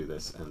week how to do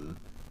this, and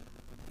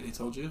he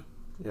told you?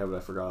 Yeah, but I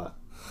forgot.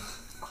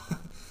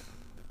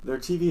 Their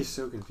TV is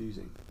so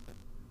confusing.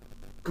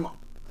 Come on.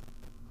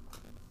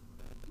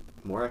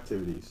 More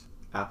activities.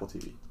 Apple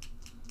TV.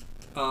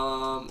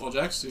 While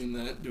Jack's doing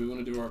that, do we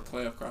want to do our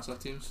playoff cross-off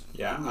teams?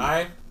 Yeah,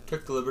 I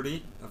took the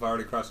liberty of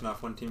already crossing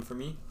off one team for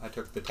me. I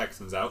took the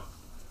Texans out.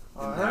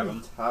 I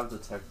haven't have the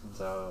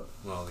Texans out.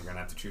 Well, you're going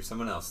to have to choose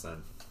someone else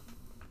then.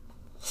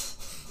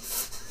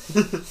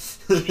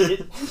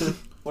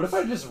 What if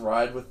I just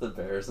ride with the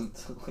Bears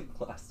until like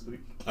last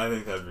week? I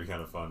think that'd be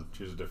kind of fun.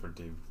 Choose a different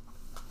team.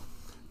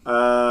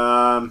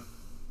 I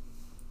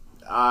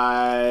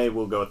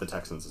will go with the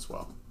Texans as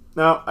well.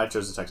 No, I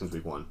chose the Texans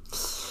week 1.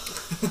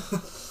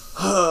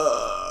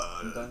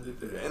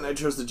 And I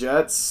chose the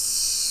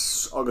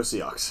Jets. I'll go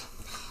Seahawks.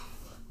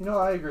 You know,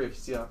 I agree.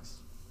 Seahawks.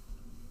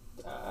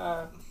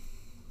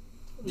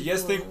 Do you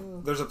guys think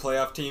there's a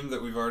playoff team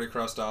that we've already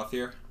crossed off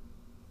here?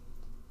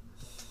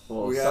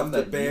 Well, We have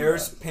the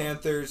Bears,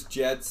 Panthers,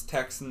 Jets,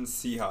 Texans,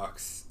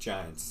 Seahawks,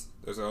 Giants.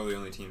 Those are all the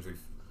only teams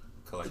we've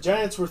The collected.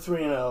 Giants were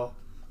 3-0.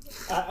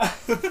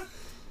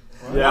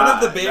 One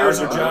of the Bears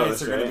or I know,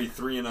 Giants are that's going to right.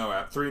 be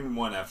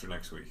 3-1 after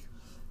next week.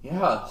 Yeah.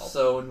 Wow.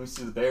 So when we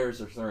see the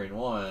Bears are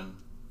 3-1,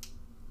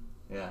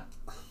 yeah,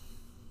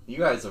 you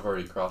guys have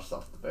already crossed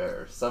off the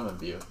Bears. Some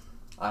of you,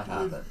 I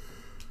haven't.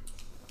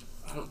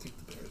 I don't think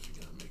the Bears are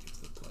going to make it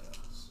to the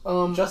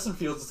playoffs. Justin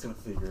Fields is going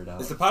to figure it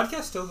out. Is the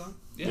podcast still going?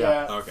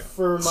 Yeah. Okay.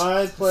 For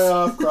my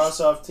playoff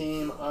cross-off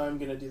team, I'm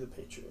going to do the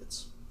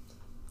Patriots.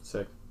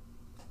 Sick.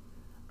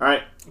 All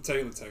right. I'm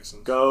taking the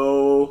Texans.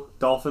 Go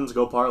Dolphins,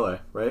 go parlay,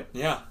 right?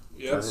 Yeah.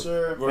 Yep.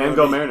 Sir. And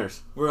go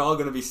Mariners. We're all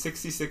going to be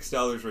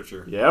 $66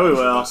 richer. Yeah, we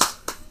will.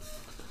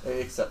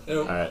 Except Yep.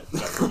 All right.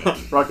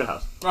 Rock the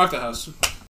house. Rock the house.